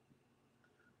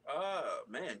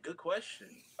 Man, good question.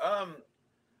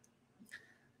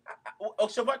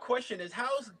 So my question is, how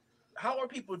are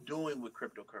people doing with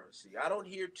cryptocurrency? I don't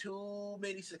hear too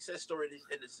many success stories,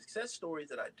 and the success stories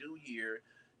that I do hear,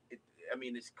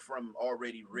 it's from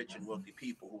already rich and wealthy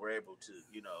people who were able to,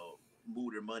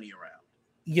 move their money around.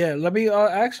 Yeah, let me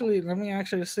actually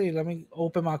see. Let me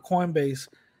open my Coinbase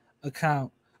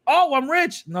account. Oh, I'm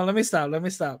rich. No, let me stop.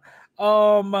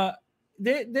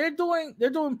 They're doing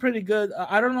pretty good.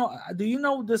 I don't know. Do you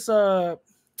know this? Do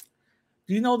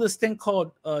you know this thing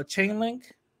called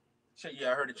Chainlink?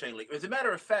 Yeah, I heard of Chainlink. As a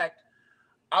matter of fact,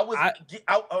 I was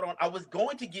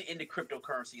going to get into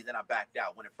cryptocurrency, then I backed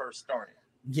out when it first started.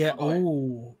 Yeah.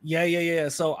 Oh, yeah.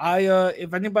 So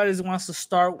if anybody wants to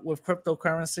start with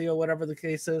cryptocurrency or whatever the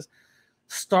case is,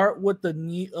 start with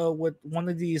with one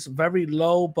of these very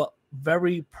low but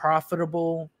very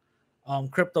profitable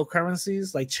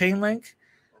cryptocurrencies like Chainlink.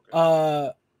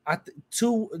 Okay.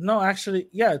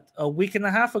 A week and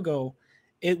a half ago,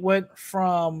 it went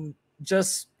from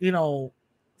just $13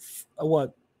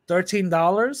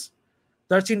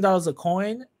 a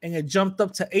coin, and it jumped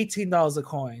up to $18 a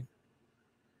coin.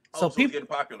 So people it's getting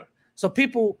popular. So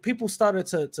people started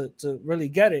to really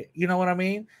get it. You know what I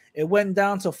mean? It went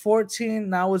down to 14.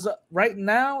 Now right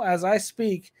now as I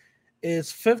speak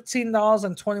is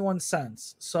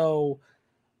 $15.21. So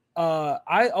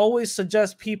I always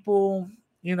suggest people,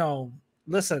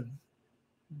 listen,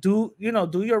 do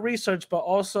your research, but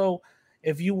also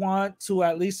if you want to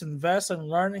at least invest and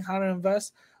learning how to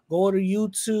invest, go to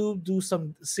YouTube,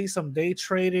 see some day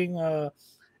trading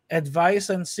advice,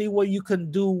 and see what you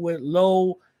can do with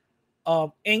low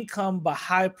income but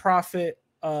high profit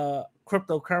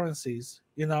cryptocurrencies.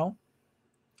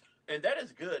 And that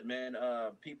is good, man.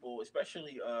 People,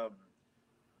 especially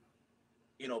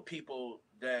people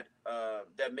that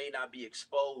that may not be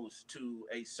exposed to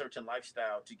a certain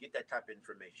lifestyle to get that type of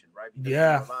information, right?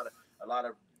 Because a lot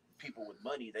of people with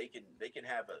money, they can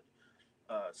have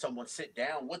someone sit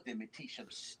down with them and teach them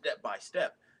step by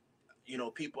step.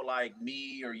 People like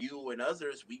me or you and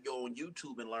others, we go on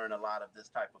YouTube and learn a lot of this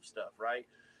type of stuff, right?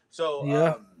 So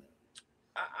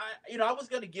I was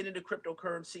going to get into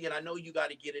cryptocurrency, and I know you got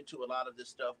to get into a lot of this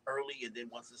stuff early, and then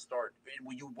once it start,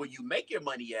 when you make your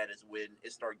money at is when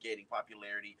it start gaining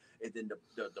popularity, and then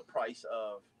the price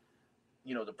of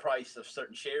the price of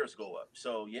certain shares go up.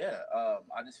 So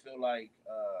I just feel like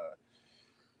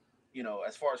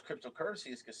as far as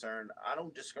cryptocurrency is concerned, I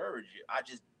don't discourage it. I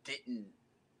just didn't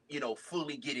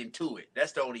fully get into it.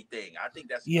 That's the only thing. I think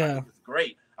I think it's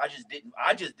great. I just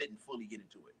didn't fully get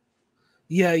into it.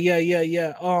 Yeah.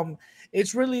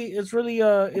 It's really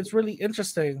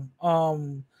interesting.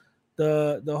 The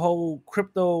whole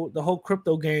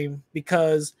crypto game,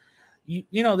 because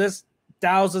there's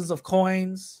thousands of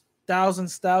coins,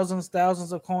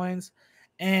 thousands of coins,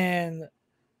 and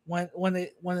when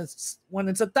it's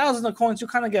 1,000 of coins, you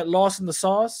kind of get lost in the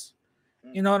sauce.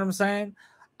 You know what I'm saying?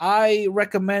 I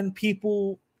recommend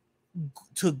people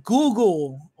to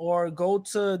Google or go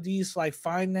to these like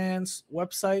finance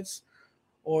websites,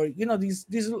 or these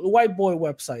white boy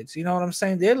websites. You know what I'm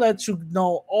saying? They let you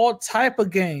know all type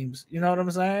of games. You know what I'm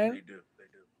saying? They do.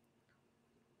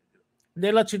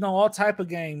 They let you know all type of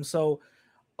games. So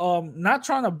not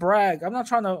trying to brag. I'm not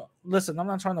trying to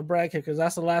brag here, because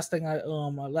that's the last thing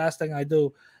I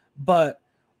do. But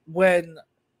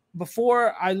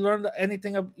before I learned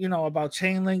anything about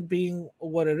Chainlink being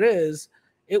what it is,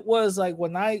 it was like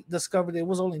when I discovered it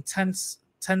was only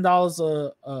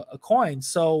 $10 a coin.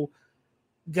 So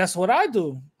guess what I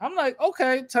do? I'm like,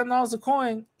 okay, $10 a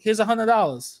coin. Here's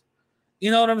 $100.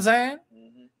 You know what I'm saying?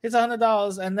 Mm-hmm. Here's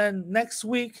 $100, and then next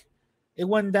week it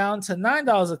went down to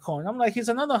 $9 a coin. I'm like, here's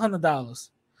another $100.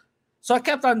 So I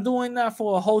kept on doing that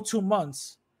for a whole 2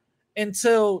 months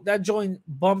until that joint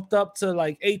bumped up to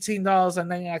like $18,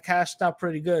 and then I cashed out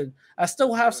pretty good. I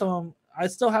still have some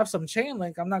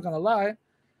Chainlink. I'm not gonna lie,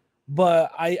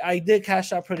 but I did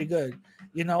cash out pretty good.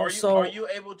 Are you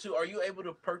able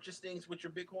to purchase things with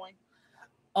your Bitcoin?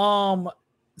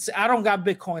 See, I don't got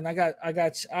Bitcoin. I got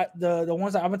the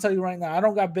ones that I'm gonna tell you right now. I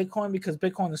don't got Bitcoin because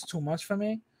Bitcoin is too much for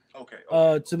me. Okay.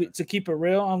 To keep it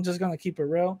real, I'm just gonna keep it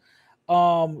real.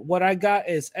 What I got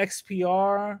is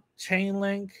XPR,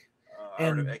 Chainlink, I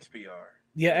heard of XPR.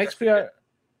 Yeah, XPR.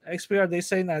 They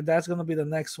saying that's gonna be the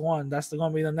next one. That's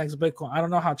gonna be the next Bitcoin. I don't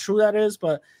know how true that is,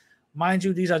 but mind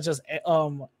you, these are just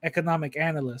economic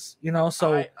analysts.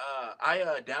 So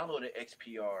I downloaded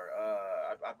XPR.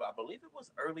 I believe it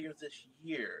was earlier this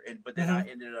year, but then I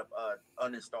ended up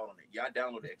uninstalling it. Yeah, I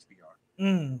downloaded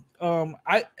XPR.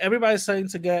 Everybody's saying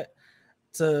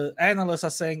analysts are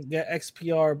saying get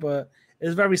XPR, but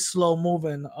it's very slow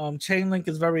moving. Chainlink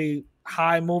is very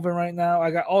high moving right now. I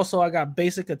got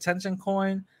basic attention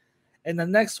coin, and the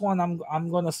next one I'm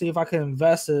gonna see if I can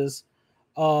invest is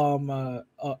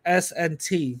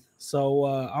SNT. So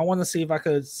I want to see if I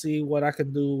could see what I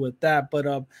can do with that.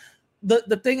 But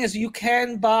the thing is, you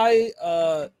can buy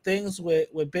things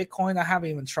with Bitcoin. I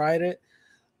haven't even tried it.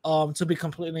 To be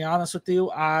completely honest with you,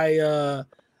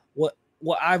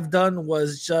 what I've done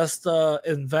was just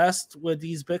invest with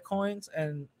these Bitcoins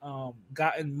and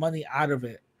gotten money out of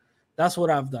it. That's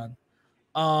what I've done.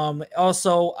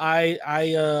 Also, I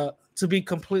to be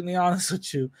completely honest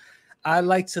with you, I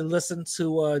like to listen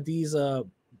to these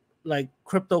like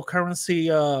cryptocurrency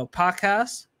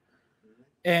podcasts,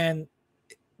 and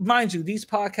mind you, these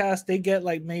podcasts, they get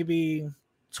like maybe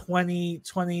 20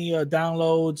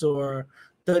 downloads or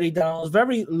 30 downloads,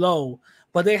 very low,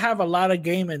 but they have a lot of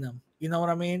game in them. You know what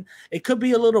I mean? It could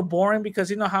be a little boring because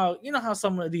you know how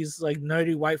some of these like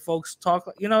nerdy white folks talk.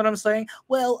 You know what I'm saying?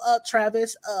 Well,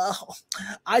 Travis,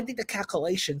 I did the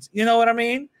calculations. You know what I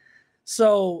mean?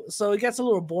 So it gets a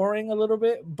little boring a little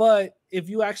bit, but if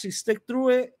you actually stick through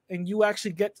it and you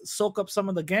actually get to soak up some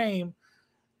of the game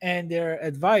and their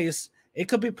advice, it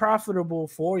could be profitable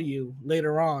for you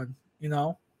later on,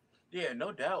 Yeah,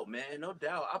 no doubt, man. No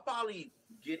doubt. I'll probably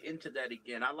get into that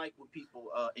again. I like when people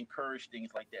encourage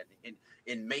things like that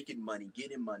in making money,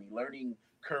 getting money, learning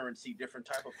currency, different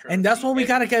type of currency. And that's what we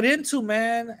got to get into,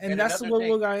 man. And that's what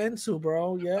we got into,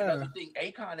 bro. Yeah. Another thing,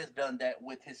 Akon has done that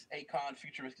with his Akon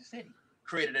Futuristic City.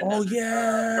 Created another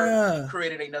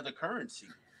currency.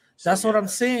 So, that's what I'm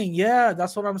saying. Yeah,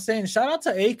 that's what I'm saying. Shout out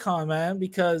to Akon, man,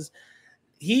 because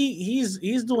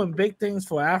he's doing big things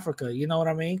for Africa. You know what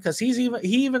I mean? Because he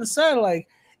even said, like,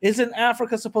 isn't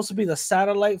Africa supposed to be the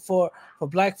satellite for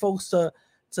black folks to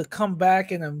come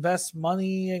back and invest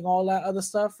money and all that other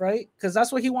stuff, right? Because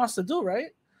that's what he wants to do,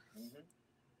 right?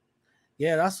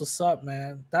 Yeah, that's what's up,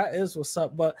 man. That is what's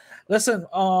up. But listen,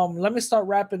 let me start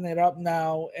wrapping it up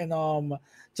now. And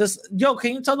just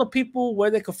can you tell the people where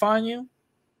they can find you?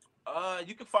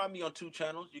 You can find me on 2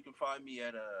 channels. You can find me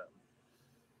at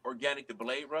Organic the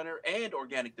Blade Runner and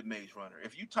Organic the Maze Runner.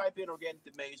 If you type in Organic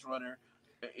the Maze Runner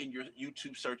in your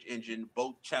YouTube search engine,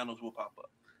 both channels will pop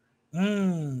up.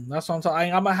 That's what I'm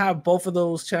talking. I'm gonna have both of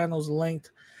those channels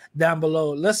linked down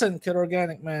below. Listen, Kid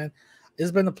Organic, man,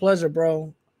 it's been a pleasure,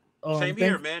 bro. Same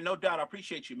here, man. No doubt. I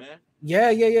appreciate you, man.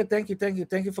 Yeah. Thank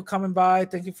you for coming by.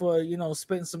 Thank you for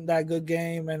spitting some that good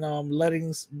game and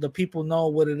letting the people know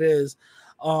what it is.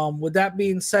 With that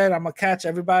being said, I'm gonna catch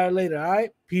everybody later. All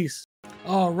right, peace.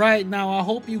 All right, now I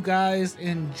hope you guys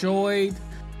enjoyed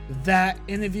that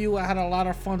interview. I had a lot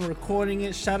of fun recording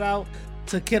it. Shout out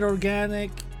to Kid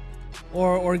Organic,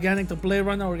 or Organic the Blade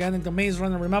Runner, Organic the Maze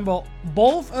Runner. Remember,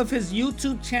 both of his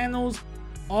YouTube channels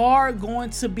are going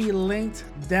to be linked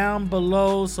down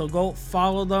below, so go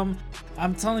follow them.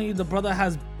 I'm telling you, the brother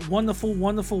has wonderful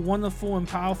and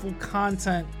powerful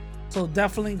content, so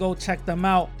definitely go check them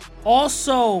out.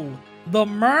 Also, the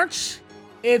merch,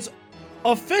 it's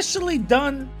officially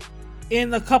done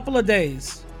in a couple of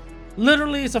days.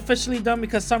 Literally, it's officially done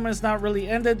because summer is not really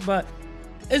ended, but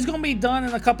it's gonna be done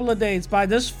in a couple of days. By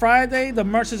this Friday, the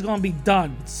merch is gonna be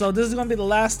done. So this is gonna be the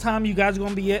last time you guys are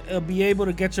gonna be able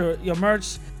to get your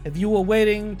merch. If you were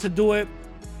waiting to do it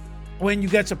when you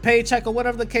get your paycheck or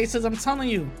whatever the case is, I'm telling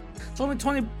you, it's only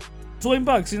 20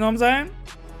 bucks. You know what I'm saying?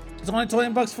 It's only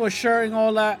 20 bucks for a shirt and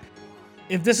all that.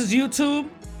 If this is YouTube,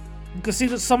 you can see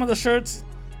some of the shirts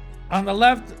on the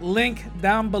left, link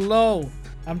down below.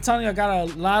 I'm telling you, I got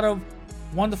a lot of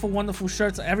wonderful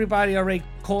shirts. Everybody already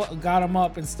got them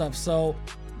up and stuff. So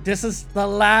this is the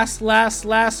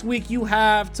last week you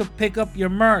have to pick up your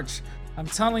merch. I'm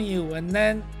telling you, and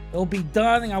then it'll be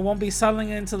done, and I won't be selling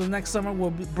it until the next summer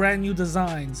with brand new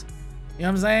designs. You know what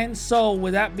I'm saying? So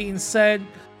with that being said,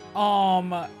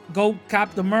 go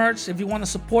cop the merch. If you want to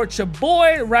support your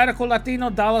boy Radical Latino,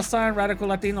 $ Radical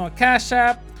Latino on Cash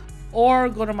App, or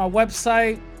go to my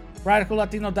website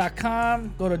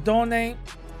radicallatino.com, go to donate,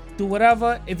 do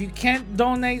whatever. If you can't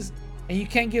donate and you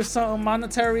can't give something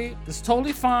monetary, it's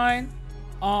totally fine.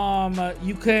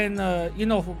 You can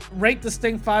rate this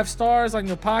thing 5 stars on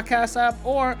your podcast app,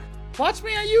 or watch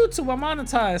me on YouTube. I'm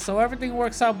monetized, so everything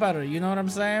works out better. You know what I'm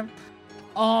saying?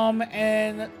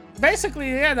 And basically,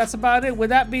 yeah, that's about it.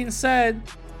 With that being said,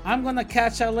 I'm gonna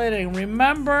catch y'all later. And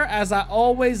remember, as I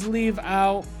always leave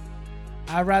out,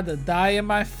 I'd rather die in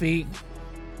my feet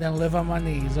than live on my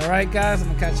knees. All right, guys, I'm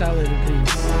gonna catch y'all later.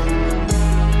 Peace.